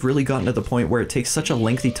points have really gotten to the point where it takes such a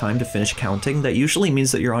lengthy time to finish counting, that usually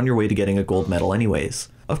means that you're on your way to getting a gold medal anyways.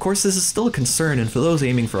 Of course, this is still a concern, and for those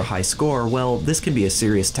aiming for a high score, well, this can be a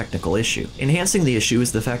serious technical issue. Enhancing the issue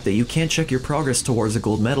is the fact that you can't check your progress towards a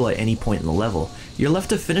gold medal at any point in the level. You're left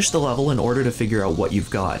to finish the level in order to figure out what you've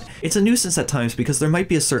got. It's a nuisance at times because there might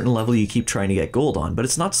be a certain level you keep trying to get gold on, but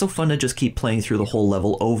it's not so fun to just keep playing through the whole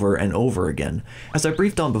level over and over again. As I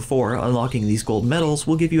briefed on before, unlocking these gold medals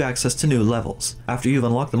will give you access to new levels. After you've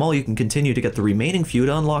unlocked them all, you can continue to get the remaining few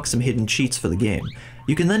to unlock some hidden cheats for the game.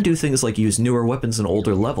 You can then do things like use newer weapons in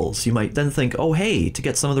older levels. You might then think, oh hey, to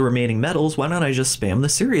get some of the remaining medals, why don't I just spam the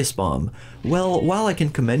Serious Bomb? Well, while I can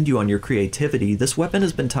commend you on your creativity, this weapon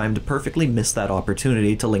has been timed to perfectly miss that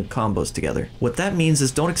opportunity to link combos together. What that means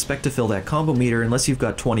is don't expect to fill that combo meter unless you've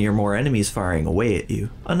got 20 or more enemies firing away at you.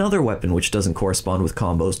 Another weapon which doesn't correspond with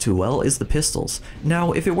combos too well is the pistols.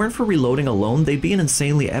 Now, if it weren't for reloading alone, they'd be an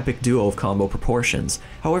insanely epic duo of combo proportions.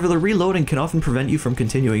 However, the reloading can often prevent you from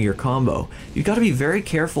continuing your combo. You've got to be very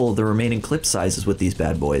careful of the remaining clip sizes with these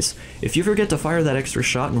bad boys. If you forget to fire that extra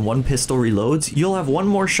shot and one pistol reloads, you'll have one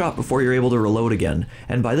more shot before you're able to reload again,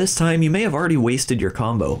 and by this time you may have already wasted your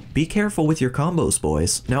combo. Be careful with your combos,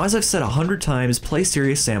 boys. Now, as I've said 100 times, play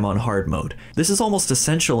Serious Sam on hard mode. This is almost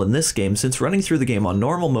essential in this game since running through the game on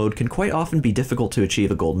normal mode can quite often be difficult to achieve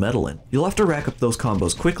a gold medal in. You'll have to rack up those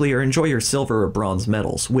combos quickly or enjoy your silver or bronze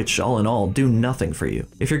medals, which all in all do nothing for you.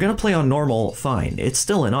 If you're gonna play on normal, fine, it's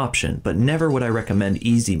still an option, but never would I recommend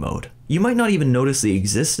easy mode. You might not even notice the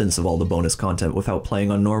existence of all the bonus content without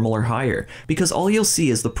playing on normal or higher, because all you'll see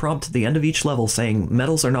is the prompt at the end of each level saying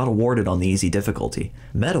medals are not awarded on the easy difficulty.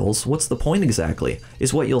 Medals? What's the point exactly?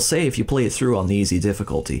 Is what you'll say if you play it through on the easy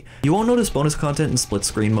difficulty. You won't notice bonus content in split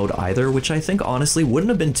screen mode either, which I think honestly wouldn't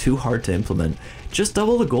have been too hard to implement. Just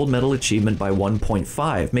double the gold medal achievement by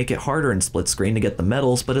 1.5, make it harder in split screen to get the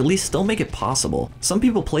medals, but at least still make it possible. Some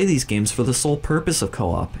people play these games for the sole purpose of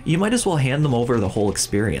co-op. You might as well hand them over the whole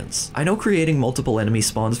experience. I know creating multiple enemy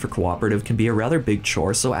spawns for cooperative can be a rather big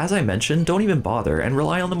chore, so as I mentioned, don't even bother and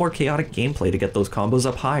rely on the more chaotic gameplay to get those combos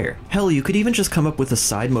up higher. Hell, you could even just come up with a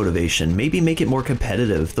side motivation, maybe make it more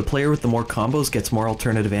competitive. The player with the more combos gets more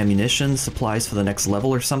alternative ammunition, supplies for the next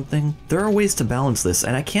level or something. There are ways to balance this,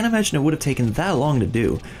 and I can't imagine it would have taken that long to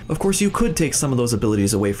do. Of course, you could take some of those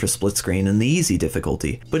abilities away for split screen and the easy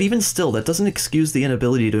difficulty, but even still, that doesn't excuse the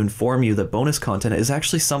inability to inform you that bonus content is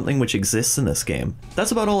actually something which exists in this game.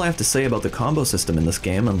 That's about all I have to say about the combo system in this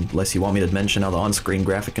game, unless you want me to mention how the on-screen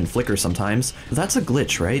graphic can flicker sometimes. That's a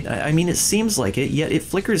glitch, right? I mean, it seems like it, yet it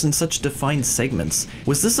flickers in such defined segments.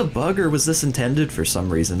 Was this a bug or was this intended for some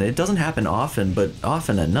reason? It doesn't happen often, but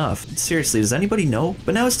often enough. Seriously, does anybody know?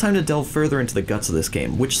 But now it's time to delve further into the guts of this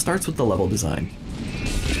game, which starts with the level design.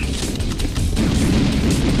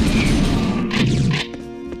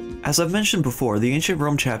 As I've mentioned before, the Ancient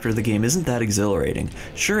Rome chapter of the game isn't that exhilarating.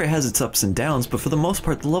 Sure, it has its ups and downs, but for the most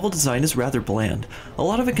part the level design is rather bland. A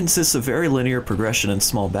lot of it consists of very linear progression and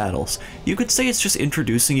small battles. You could say it's just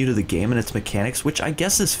introducing you to the game and its mechanics, which I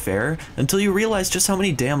guess is fair, until you realize just how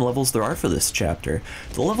many damn levels there are for this chapter.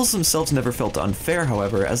 The levels themselves never felt unfair,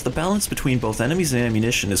 however, as the balance between both enemies and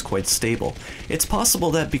ammunition is quite stable. It's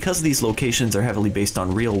possible that because these locations are heavily based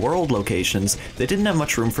on real-world locations, they didn't have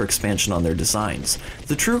much room for expansion on their designs.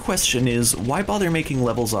 The true question is, why bother making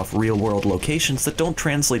levels off real-world locations that don't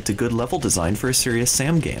translate to good level design for a Serious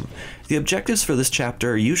Sam game? The objectives for this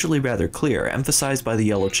chapter are usually rather clear, emphasized by the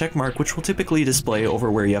yellow checkmark, which will typically display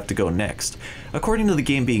over where you have to go next, according to the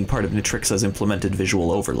game being part of Nitrixa's implemented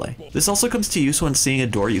visual overlay. This also comes to use when seeing a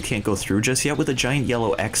door you can't go through just yet with a giant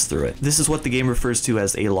yellow X through it. This is what the game refers to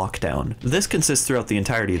as a lockdown. This consists throughout the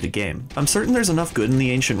entirety of the game. I'm certain there's enough good in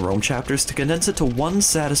the Ancient Rome chapters to condense it to one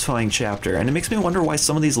satisfying chapter, and it makes me wonder why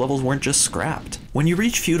some of these levels weren't just scrapped. When you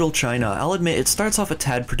reach feudal China, I'll admit it starts off a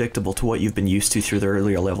tad predictable to what you've been used to through the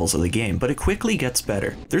earlier levels of the game, but it quickly gets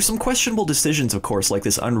better. There's some questionable decisions, of course, like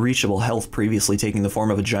this unreachable health previously taking the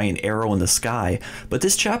form of a giant arrow in the sky, but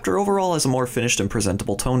this chapter overall has a more finished and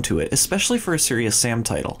presentable tone to it, especially for a Serious Sam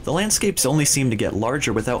title. The landscapes only seem to get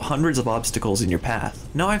larger without hundreds of obstacles in your path.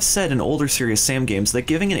 Now, I've said in older Serious Sam games that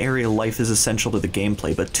giving an area life is essential to the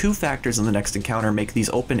gameplay, but two factors in the next encounter make these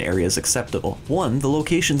open areas acceptable. One, the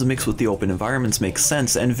locations mix with the open environments mechanics make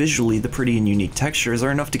sense, and visually the pretty and unique textures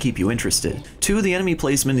are enough to keep you interested. 2, the enemy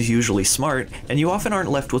placement is usually smart, and you often aren't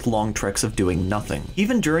left with long treks of doing nothing.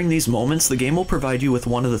 Even during these moments, the game will provide you with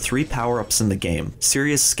one of the 3 power-ups in the game,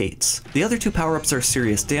 Serious Skates. The other 2 power-ups are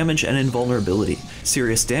Serious Damage and Invulnerability.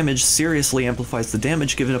 Serious Damage seriously amplifies the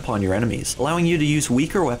damage given upon your enemies, allowing you to use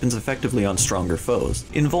weaker weapons effectively on stronger foes.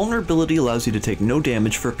 Invulnerability allows you to take no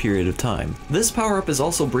damage for a period of time. This power-up is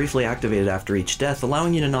also briefly activated after each death,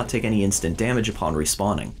 allowing you to not take any instant damage upon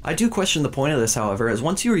respawning. I do question the point of this, however, as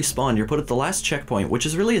once you respawn, you're put at the last checkpoint, which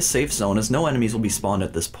is really a safe zone as no enemies will be spawned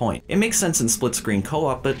at this point. It makes sense in split-screen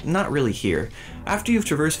co-op, but not really here. After you've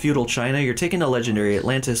traversed feudal China, you're taken to legendary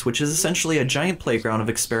Atlantis, which is essentially a giant playground of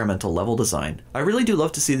experimental level design. I really do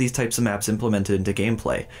love to see these types of maps implemented into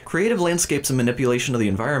gameplay. Creative landscapes and manipulation of the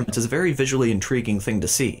environment is a very visually intriguing thing to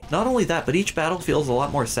see. Not only that, but each battle feels a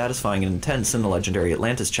lot more satisfying and intense in the legendary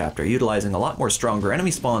Atlantis chapter, utilizing a lot more stronger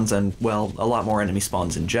enemy spawns and, well, a lot more enemy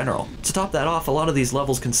spawns in general. To top that off, a lot of these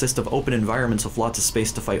levels consist of open environments with lots of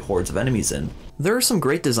space to fight hordes of enemies in. There are some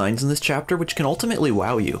great designs in this chapter which can ultimately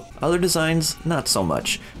wow you. Other designs, not so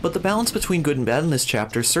much, but the balance between good and bad in this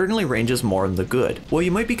chapter certainly ranges more in the good. What you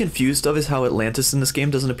might be confused of is how Atlantis in this game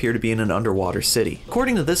doesn't appear to be in an underwater city.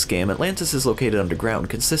 According to this game, Atlantis is located underground,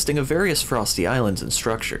 consisting of various frosty islands and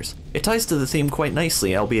structures. It ties to the theme quite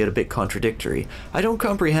nicely, albeit a bit contradictory. I don't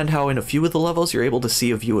comprehend how in a few of the levels you're able to see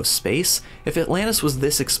a view of space. If Atlantis was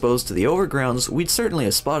this exposed to the overgrounds, we'd certainly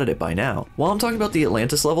have spotted it by now. While I'm talking about the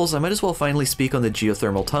Atlantis levels, I might as well finally speak on the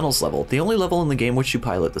geothermal tunnels level, the only level in the game which you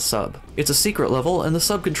pilot the sub. It's a secret level, and the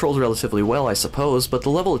sub controls relatively well, I suppose, but the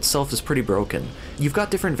level itself is pretty broken. You've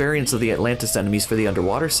got different variants of the Atlantis enemies for the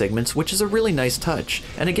underwater segments, which is a really nice touch,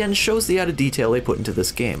 and again shows the added detail they put into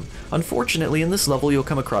this game. Unfortunately, in this level you'll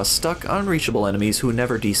come across stuck, unreachable enemies who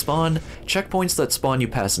never despawn, checkpoints that spawn you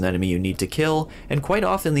past an enemy you need to kill, and quite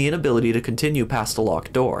often the inability to continue past a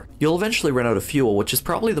locked door. You'll eventually run out of fuel, which is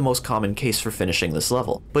probably the most common case for finishing this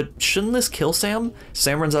level. But shouldn't this kill Sam?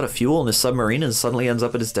 Sam runs out of fuel in his submarine and suddenly ends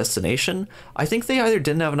up at his destination? I think they either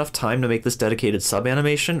didn't have enough time to make this dedicated sub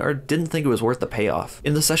animation, or didn't think it was worth the payoff.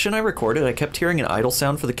 In the session I recorded, I kept hearing an idle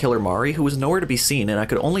sound for the killer Mari, who was nowhere to be seen, and I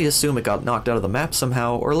could only assume it got knocked out of the map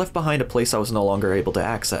somehow, or left behind a place I was no longer able to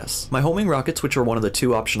access. My homing rockets, which are one of the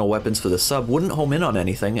 2 optional weapons for the sub, wouldn't home in on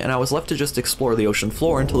anything, and I was left to just explore the ocean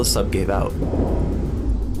floor until the sub gave out.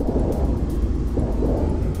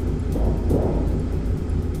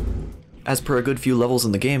 As per a good few levels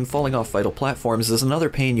in the game, falling off vital platforms is another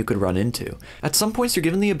pain you could run into. At some points you're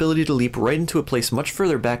given the ability to leap right into a place much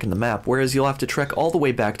further back in the map, whereas you'll have to trek all the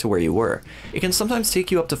way back to where you were. It can sometimes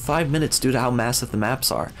take you up to 5 minutes due to how massive the maps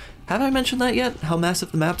are. Have I mentioned that yet? How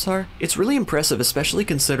massive the maps are? It's really impressive, especially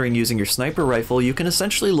considering using your sniper rifle, you can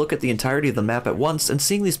essentially look at the entirety of the map at once, and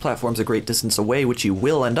seeing these platforms a great distance away, which you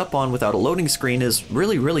will end up on without a loading screen, is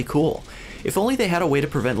really cool. If only they had a way to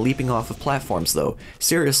prevent leaping off of platforms though.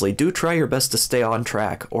 Seriously, do try your best to stay on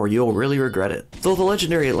track, or you'll really regret it. Though the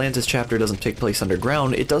legendary Atlantis chapter doesn't take place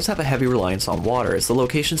underground, it does have a heavy reliance on water, as the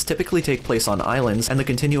locations typically take place on islands, and the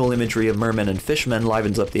continual imagery of mermen and fishmen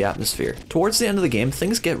livens up the atmosphere. Towards the end of the game,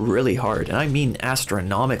 things get really hard, and I mean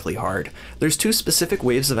astronomically hard. There's 2 specific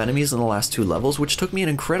waves of enemies in the last 2 levels, which took me an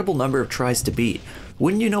incredible number of tries to beat.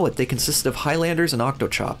 Wouldn't you know it, they consist of Highlanders and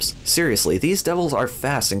Octochops. Seriously, these devils are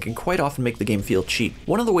fast and can quite often make the game feel cheap.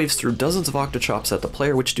 One of the waves threw dozens of Octochops at the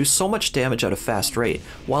player, which do so much damage at a fast rate,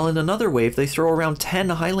 while in another wave they throw around 10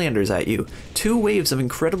 Highlanders at you. 2 waves of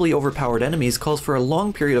incredibly overpowered enemies calls for a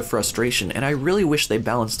long period of frustration, and I really wish they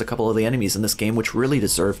balanced a couple of the enemies in this game which really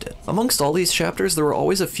deserved it. Amongst all these chapters, there were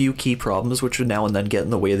always a few key problems which would now and then get in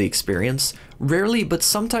the way of the experience. Rarely, but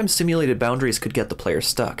sometimes simulated boundaries could get the player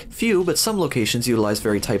stuck. Few, but some locations utilize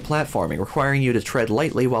very tight platforming, requiring you to tread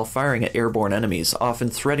lightly while firing at airborne enemies, often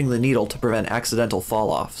threading the needle to prevent accidental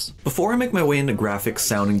fall-offs. Before I make my way into graphics,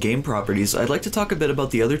 sound, and game properties, I'd like to talk a bit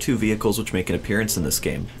about the other 2 vehicles which make an appearance in this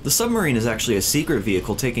game. The submarine is actually a secret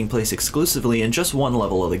vehicle taking place exclusively in just one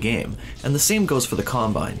level of the game, and the same goes for the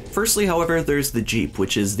Combine. Firstly, however, there's the Jeep,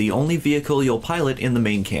 which is the only vehicle you'll pilot in the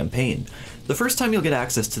main campaign. The first time you'll get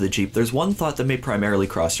access to the Jeep, there's one thought that may primarily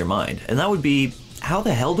cross your mind, and that would be, how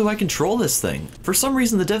the hell do I control this thing? For some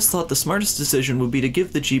reason, the devs thought the smartest decision would be to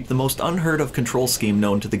give the Jeep the most unheard of control scheme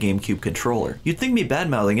known to the GameCube controller. You'd think me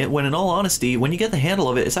bad-mouthing it, when in all honesty, when you get the handle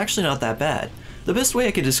of it, it's actually not that bad. The best way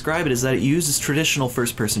I can describe it is that it uses traditional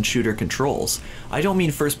first-person shooter controls. I don't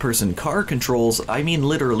mean first-person car controls, I mean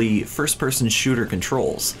literally first-person shooter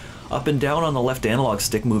controls. Up and down on the left analog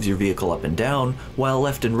stick moves your vehicle up and down, while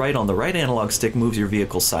left and right on the right analog stick moves your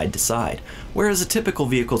vehicle side to side. Whereas a typical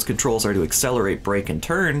vehicle's controls are to accelerate, brake, and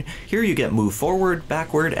turn, here you get move forward,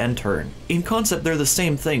 backward, and turn. In concept they're the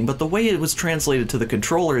same thing, but the way it was translated to the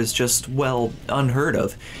controller is just, well, unheard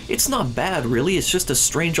of. It's not bad really, it's just a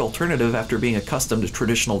strange alternative after being accustomed to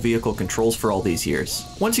traditional vehicle controls for all these years.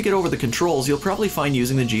 Once you get over the controls, you'll probably find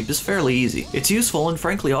using the Jeep is fairly easy. It's useful and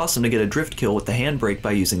frankly awesome to get a drift kill with the handbrake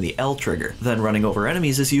by using the L trigger. Then running over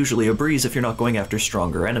enemies is usually a breeze if you're not going after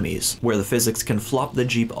stronger enemies, where the physics can flop the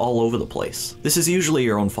Jeep all over the place. This is usually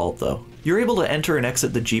your own fault though. You're able to enter and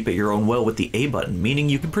exit the Jeep at your own will with the A button, meaning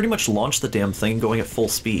you can pretty much launch the damn thing going at full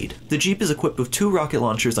speed. The Jeep is equipped with 2 rocket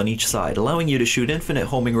launchers on each side, allowing you to shoot infinite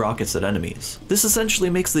homing rockets at enemies. This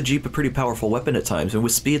essentially makes the Jeep a pretty powerful weapon at times, and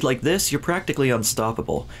with speed like this, you're practically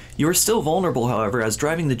unstoppable. You are still vulnerable, however, as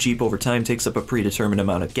driving the Jeep over time takes up a predetermined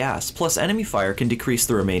amount of gas, plus enemy fire can decrease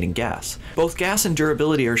the remaining gas. Both gas and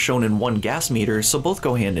durability are shown in one gas meter, so both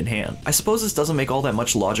go hand in hand. I suppose this doesn't make all that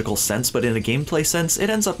much logical sense, but in a gameplay sense,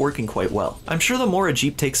 it ends up working quite well. I'm sure the more a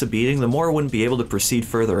Jeep takes a beating, the more it wouldn't be able to proceed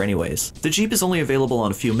further anyways. The Jeep is only available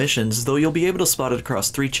on a few missions, though you'll be able to spot it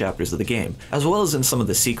across 3 chapters of the game, as well as in some of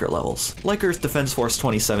the secret levels. Like Earth Defense Force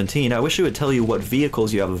 2017, I wish it would tell you what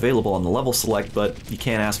vehicles you have available on the level select, but you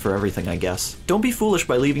can't ask for everything, I guess. Don't be foolish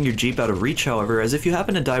by leaving your Jeep out of reach, however, as if you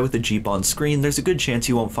happen to die with the Jeep on screen, there's a good chance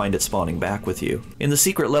you won't find it spawning back with you. In the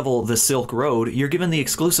secret level, the Silk Road, you're given the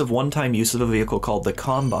exclusive one-time use of a vehicle called the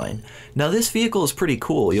Combine. Now this vehicle is pretty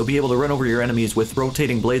cool. You'll be able to run over your enemies with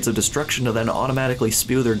rotating blades of destruction to then automatically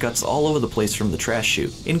spew their guts all over the place from the trash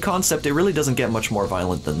chute. In concept, it really doesn't get much more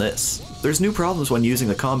violent than this. There's new problems when using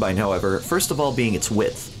the Combine, however, first of all being its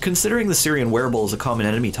width. Considering the Sirian wearable is a common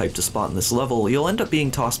enemy type to spot in this level, you'll end up being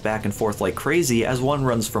tossed back and forth like crazy as one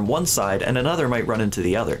runs from one side and another might run into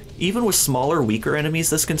the other. Even with smaller, weaker enemies,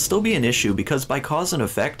 this can still be an issue because by cause and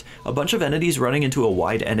effect, a bunch of entities running into a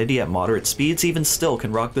wide entity at moderate speeds even still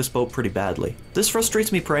can rock this boat pretty badly. This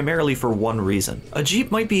frustrates me primarily for one reason. A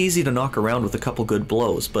Jeep might be easy to knock around with a couple good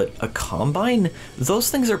blows, but a Combine? Those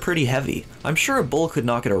things are pretty heavy. I'm sure a bull could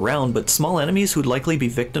knock it around, but small enemies who'd likely be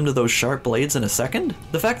victim to those sharp blades in a second?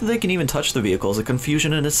 The fact that they can even touch the vehicle is a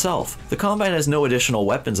confusion in itself. The Combine has no additional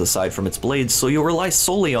weapons aside from its blades, so you'll rely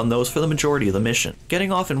solely on those for the majority of the mission.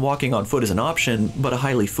 Getting off and walking on foot is an option, but a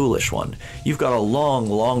highly foolish one. You've got a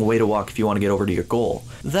long way to walk if you want to get over to your goal.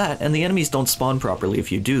 That, and the enemies don't spawn properly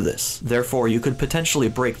if you do this. Therefore, you could potentially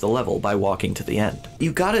break the level by walking to the end.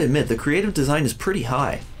 You gotta admit, the creative design is pretty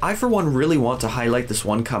high. I for one really want to highlight this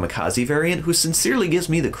one kamikaze variant who sincerely gives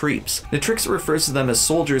me the creeps. Natrixa refers to them as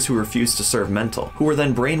soldiers who refuse to serve mental, who were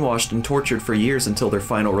then brainwashed and tortured for years until their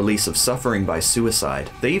final release of suffering by suicide.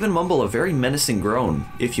 They even mumble a very menacing groan,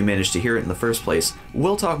 if you manage to hear it in the first place.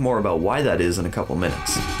 We'll talk more about why that is in a couple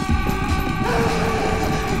minutes.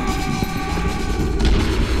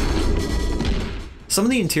 Some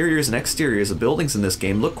of the interiors and exteriors of buildings in this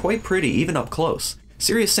game look quite pretty even up close.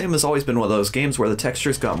 Serious Sam has always been one of those games where the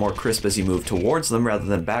textures got more crisp as you move towards them rather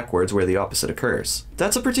than backwards where the opposite occurs.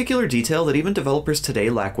 That's a particular detail that even developers today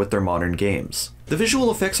lack with their modern games. The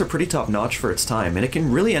visual effects are pretty top-notch for its time, and it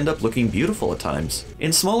can really end up looking beautiful at times.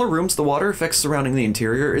 In smaller rooms, the water effects surrounding the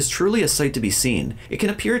interior is truly a sight to be seen. It can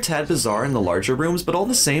appear a tad bizarre in the larger rooms, but all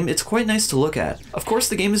the same, it's quite nice to look at. Of course,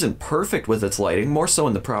 the game isn't perfect with its lighting, more so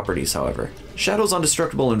in the properties, however. Shadows on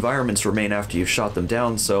destructible environments remain after you've shot them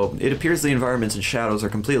down, so it appears the environments and shadows are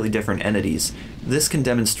completely different entities. This can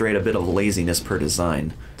demonstrate a bit of laziness per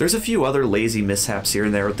design. There's a few other lazy mishaps here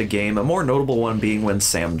and there with the game, a more notable one being when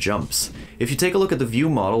Sam jumps. If you take a look at the view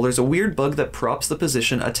model, there's a weird bug that props the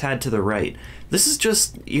position a tad to the right. This is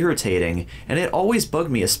just irritating, and it always bugged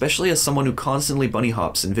me, especially as someone who constantly bunny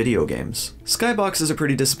hops in video games. Skyboxes are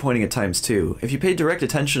pretty disappointing at times too. If you pay direct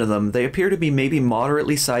attention to them, they appear to be maybe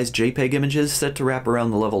moderately sized JPEG images set to wrap around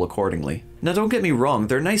the level accordingly. Now don't get me wrong,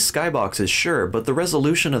 they're nice skyboxes, sure, but the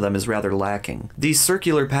resolution of them is rather lacking. These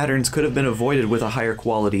circular patterns could have been avoided with a higher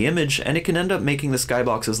quality image, and it can end up making the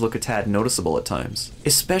skyboxes look a tad noticeable at times.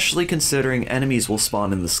 Especially considering enemies will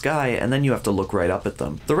spawn in the sky, and then you have to look right up at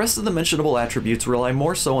them. The rest of the mentionable attributes rely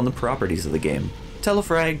more so on the properties of the game.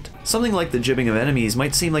 Telefragged. Something like the jibbing of enemies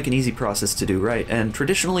might seem like an easy process to do right, and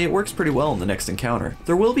traditionally it works pretty well in the next encounter.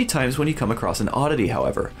 There will be times when you come across an oddity,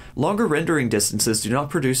 however. Longer rendering distances do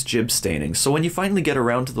not produce jib staining, so when you finally get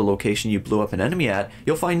around to the location you blew up an enemy at,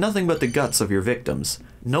 you'll find nothing but the guts of your victims.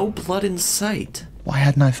 No blood in sight. Why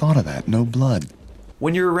hadn't I thought of that? No blood.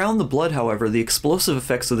 When you're around the blood, however, the explosive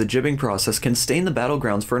effects of the jibbing process can stain the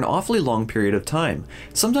battlegrounds for an awfully long period of time.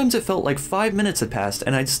 Sometimes it felt like 5 minutes had passed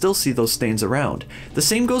and I'd still see those stains around. The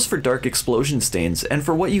same goes for dark explosion stains, and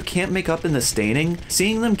for what you can't make up in the staining,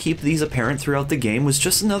 seeing them keep these apparent throughout the game was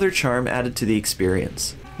just another charm added to the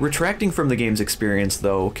experience. Retracting from the game's experience,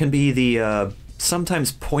 though, can be the,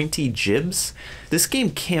 sometimes pointy jibs. This game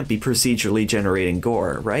can't be procedurally generating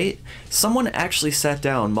gore, right? Someone actually sat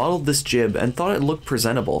down, modeled this jib, and thought it looked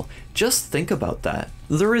presentable. Just think about that.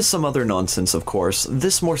 There is some other nonsense, of course,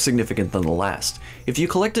 this more significant than the last. If you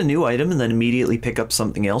collect a new item and then immediately pick up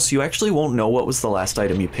something else, you actually won't know what was the last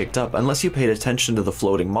item you picked up unless you paid attention to the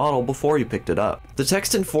floating model before you picked it up. The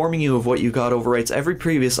text informing you of what you got overwrites every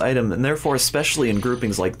previous item, and therefore especially in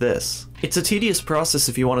groupings like this. It's a tedious process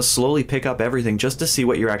if you want to slowly pick up everything just to see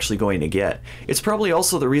what you're actually going to get. It's probably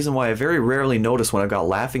also the reason why I very rarely notice when I've got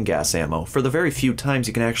laughing gas ammo, for the very few times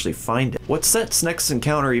you can actually find it. What sets next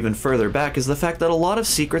encounter even further back is the fact that a lot of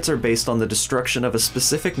secrets are based on the destruction of a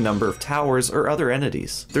specific number of towers or other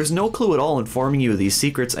entities. There's no clue at all informing you of these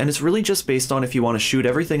secrets, and it's really just based on if you want to shoot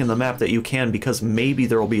everything in the map that you can because maybe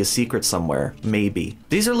there will be a secret somewhere. Maybe.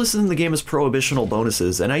 These are listed in the game as prohibitional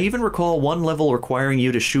bonuses, and I even recall one level requiring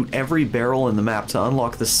you to shoot every barrel in the map to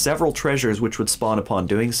unlock the several treasures which would spawn upon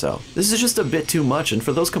doing so. This is just a bit too much, and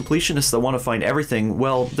for those completionists that want to find everything,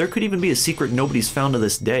 well, there could even be a secret nobody's found to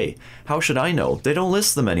this day. How should I know? They don't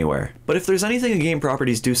list them anywhere. But if there's anything the game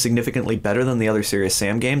properties do significantly better than the other Serious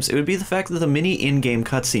Sam games, it would be the fact that the mini in-game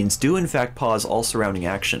cutscenes do in fact pause all surrounding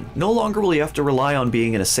action. No longer will you have to rely on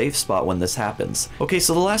being in a safe spot when this happens. Okay,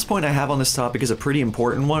 so the last point I have on this topic is a pretty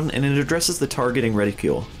important one, and it addresses the targeting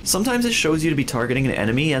reticule. Sometimes it shows you to be targeting an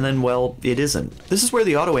enemy, and then, well, it isn't. This is where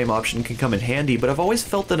the auto-aim option can come in handy, but I've always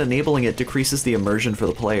felt that enabling it decreases the immersion for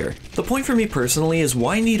the player. The point for me personally is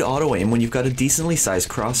why need auto-aim when you've got a decently sized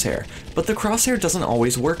crosshair? But the crosshair doesn't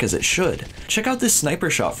always work as it should. Check out this sniper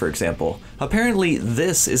shot, for example. Apparently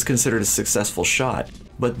this is considered a successful shot,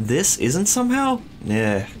 but this isn't somehow?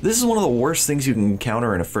 This is one of the worst things you can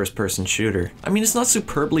encounter in a first-person shooter. I mean, it's not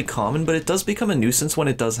superbly common, but it does become a nuisance when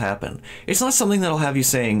it does happen. It's not something that'll have you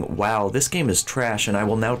saying, wow, this game is trash and I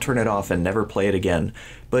will now turn it off and never play it again.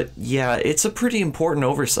 But yeah, it's a pretty important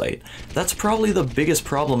oversight. That's probably the biggest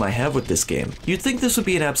problem I have with this game. You'd think this would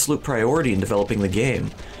be an absolute priority in developing the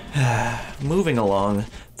game. Moving along.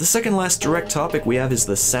 The second last direct topic we have is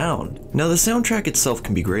the sound. Now, the soundtrack itself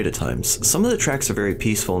can be great at times. Some of the tracks are very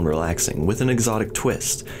peaceful and relaxing, with an exotic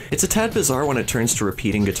twist. It's a tad bizarre when it turns to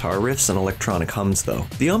repeating guitar riffs and electronic hums, though.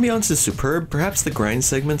 The ambiance is superb, perhaps the grind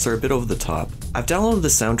segments are a bit over the top. I've downloaded the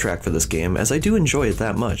soundtrack for this game, as I do enjoy it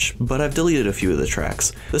that much, but I've deleted a few of the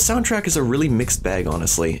tracks. The soundtrack is a really mixed bag,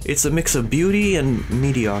 honestly. It's a mix of beauty and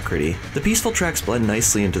mediocrity. The peaceful tracks blend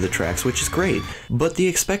nicely into the tracks, which is great, but the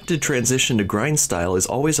expected transition to grind style is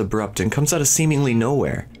always abrupt and comes out of seemingly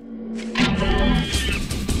nowhere.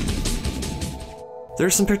 There are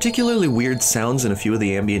some particularly weird sounds in a few of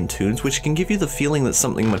the ambient tunes which can give you the feeling that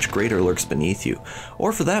something much greater lurks beneath you,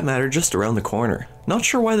 or for that matter, just around the corner. Not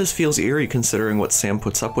sure why this feels eerie considering what Sam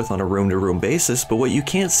puts up with on a room-to-room basis, but what you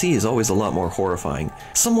can't see is always a lot more horrifying.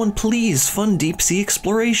 Someone please fund deep-sea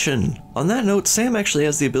exploration! On that note, Sam actually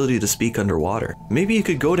has the ability to speak underwater. Maybe you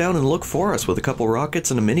could go down and look for us with a couple rockets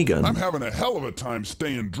and a minigun. I'm having a hell of a time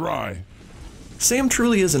staying dry. Sam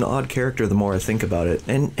truly is an odd character the more I think about it,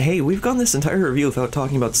 and hey, we've gone this entire review without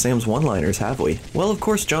talking about Sam's one-liners, have we? Well, of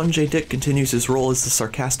course, John J. Dick continues his role as the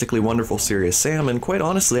sarcastically wonderful Serious Sam, and quite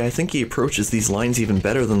honestly, I think he approaches these lines even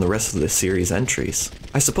better than the rest of the series' entries.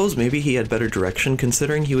 I suppose maybe he had better direction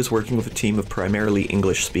considering he was working with a team of primarily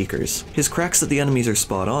English speakers. His cracks at the enemies are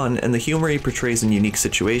spot on, and the humor he portrays in unique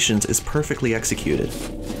situations is perfectly executed.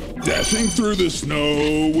 Dashing through the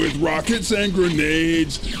snow with rockets and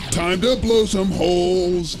grenades. Time to blow some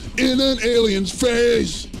holes in an alien's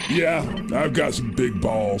face. Yeah, I've got some big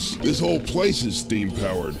balls. This whole place is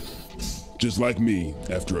steam-powered. Just like me,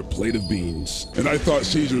 after a plate of beans. And I thought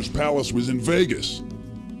Caesar's Palace was in Vegas.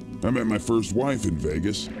 I met my first wife in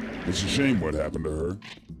Vegas. It's a shame what happened to her.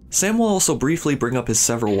 Sam will also briefly bring up his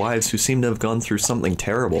several wives who seem to have gone through something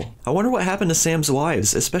terrible. I wonder what happened to Sam's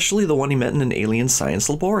wives, especially the one he met in an alien science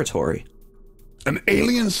laboratory. An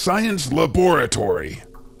alien science laboratory?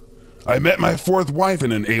 I met my fourth wife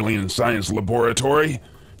in an alien science laboratory.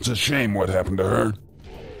 It's a shame what happened to her.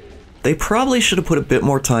 They probably should have put a bit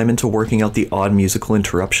more time into working out the odd musical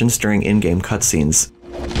interruptions during in-game cutscenes.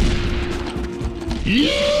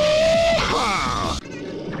 Yeah!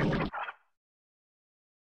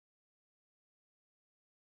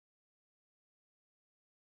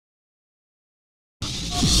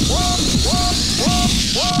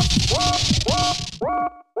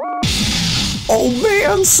 Oh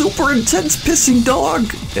man, super intense pissing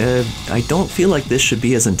dog! I don't feel like this should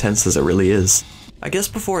be as intense as it really is. I guess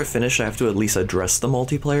before I finish, I have to at least address the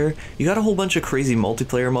multiplayer. You got a whole bunch of crazy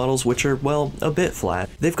multiplayer models which are, well, a bit flat.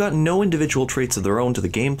 They've got no individual traits of their own to the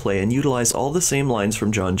gameplay and utilize all the same lines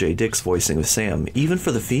from John J. Dick's voicing of Sam, even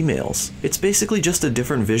for the females. It's basically just a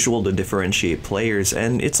different visual to differentiate players,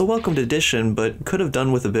 and it's a welcomed addition, but could have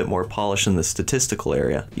done with a bit more polish in the statistical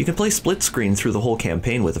area. You can play split screen through the whole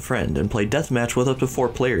campaign with a friend, and play deathmatch with up to 4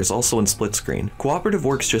 players also in split screen. Cooperative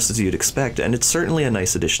works just as you'd expect, and it's certainly a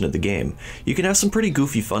nice addition to the game. You can have some pretty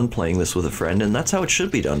goofy fun playing this with a friend, and that's how it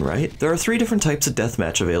should be done, right? There are 3 different types of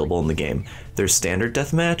deathmatch available in the game. There's standard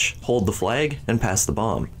deathmatch, hold the flag, and pass the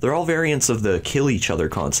bomb. They're all variants of the kill each other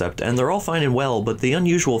concept, and they're all fine and well, but the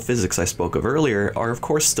unusual physics I spoke of earlier are of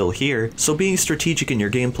course still here, so being strategic in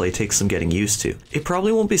your gameplay takes some getting used to. It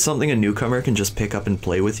probably won't be something a newcomer can just pick up and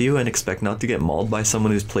play with you and expect not to get mauled by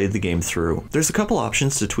someone who's played the game through. There's a couple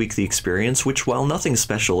options to tweak the experience, which while nothing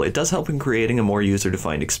special, it does help in creating a more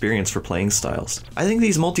user-defined experience for playing styles. I think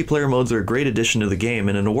these multiplayer modes are a great addition to the game,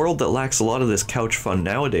 and in a world that lacks a lot of this couch fun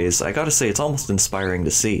nowadays, I gotta say it's almost inspiring to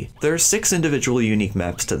see. There are 6 individual unique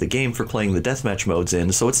maps to the game for playing the deathmatch modes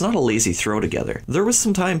in, so it's not a lazy throw together. There was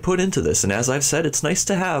some time put into this, and as I've said, it's nice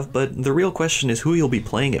to have, but the real question is who you'll be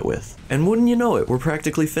playing it with. And wouldn't you know it, we're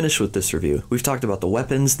practically finished with this review. We've talked about the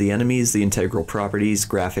weapons, the enemies, the integral properties,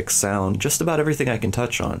 graphics, sound, just about everything I can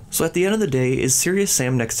touch on. So at the end of the day, is Serious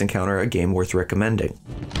Sam Next Encounter a game worth recommending?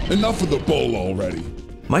 Enough of the bull already.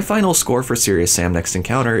 My final score for Serious Sam Next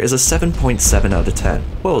Encounter is a 7.7 out of 10.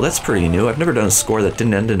 Whoa, that's pretty new. I've never done a score that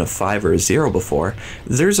didn't end in a 5 or a 0 before.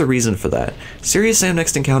 There's a reason for that. Serious Sam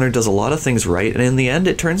Next Encounter does a lot of things right, and in the end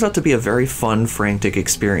it turns out to be a very fun, frantic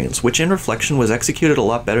experience, which in reflection was executed a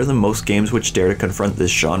lot better than most games which dare to confront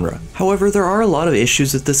this genre. However, there are a lot of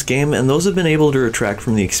issues with this game, and those have been able to retract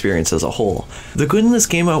from the experience as a whole. The good in this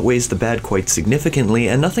game outweighs the bad quite significantly,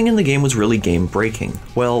 and nothing in the game was really game-breaking.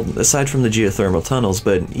 Well, aside from the geothermal tunnels,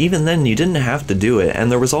 but even then you didn't have to do it,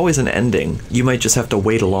 and there was always an ending. You might just have to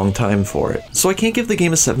wait a long time for it. So I can't give the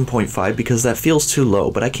game a 7.5 because that feels too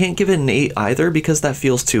low, but I can't give it an 8 either because that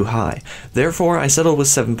feels too high. Therefore, I settled with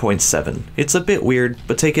 7.7. It's a bit weird,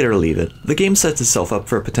 but take it or leave it. The game sets itself up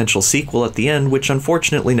for a potential sequel at the end, which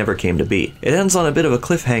unfortunately never came to be. It ends on a bit of a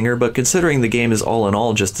cliffhanger, but considering the game is all in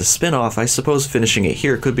all just a spin-off, I suppose finishing it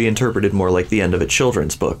here could be interpreted more like the end of a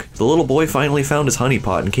children's book. The little boy finally found his honey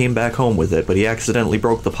pot and came back home with it, but he accidentally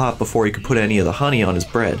broke the pot before he could put any of the honey on his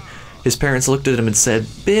bread. His parents looked at him and said,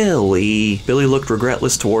 "Billy." Billy looked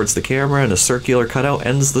regretless towards the camera, and a circular cutout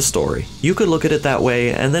ends the story. You could look at it that way,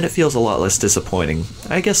 and then it feels a lot less disappointing.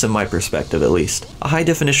 I guess in my perspective, at least. A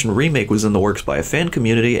high-definition remake was in the works by a fan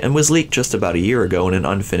community and was leaked just about a year ago in an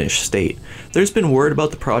unfinished state. There's been word about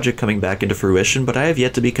the project coming back into fruition, but I have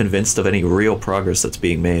yet to be convinced of any real progress that's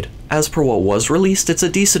being made. As per what was released, it's a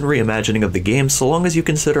decent reimagining of the game so long as you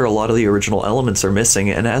consider a lot of the original elements are missing,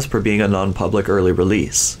 and as per being a non-public early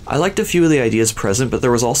release. I liked a few of the ideas present, but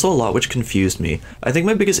there was also a lot which confused me. I think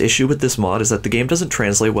my biggest issue with this mod is that the game doesn't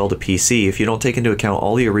translate well to PC if you don't take into account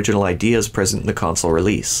all the original ideas present in the console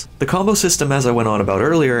release. The combo system, as I went on about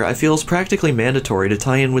earlier, I feel is practically mandatory to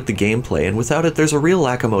tie in with the gameplay, and without it there's a real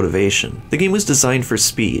lack of motivation. The game was designed for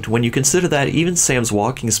speed. When you consider that, even Sam's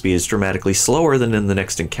walking speed is dramatically slower than in the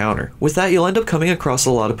Next Encounter. With that, you'll end up coming across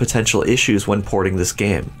a lot of potential issues when porting this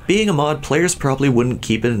game. Being a mod, players probably wouldn't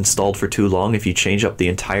keep it installed for too long if you change up the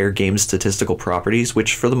entire game's statistical properties,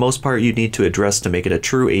 which for the most part you need to address to make it a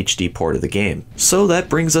true HD port of the game. So that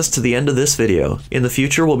brings us to the end of this video. In the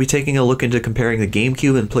future, we'll be taking a look into comparing the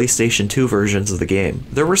GameCube and PlayStation 2 versions of the game.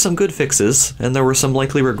 There were some good fixes, and there were some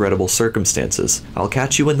likely regrettable circumstances. I'll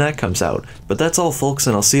catch you when that comes out. But that's all folks,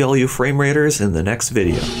 and I'll see all you frame raiders in the next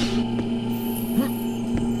video.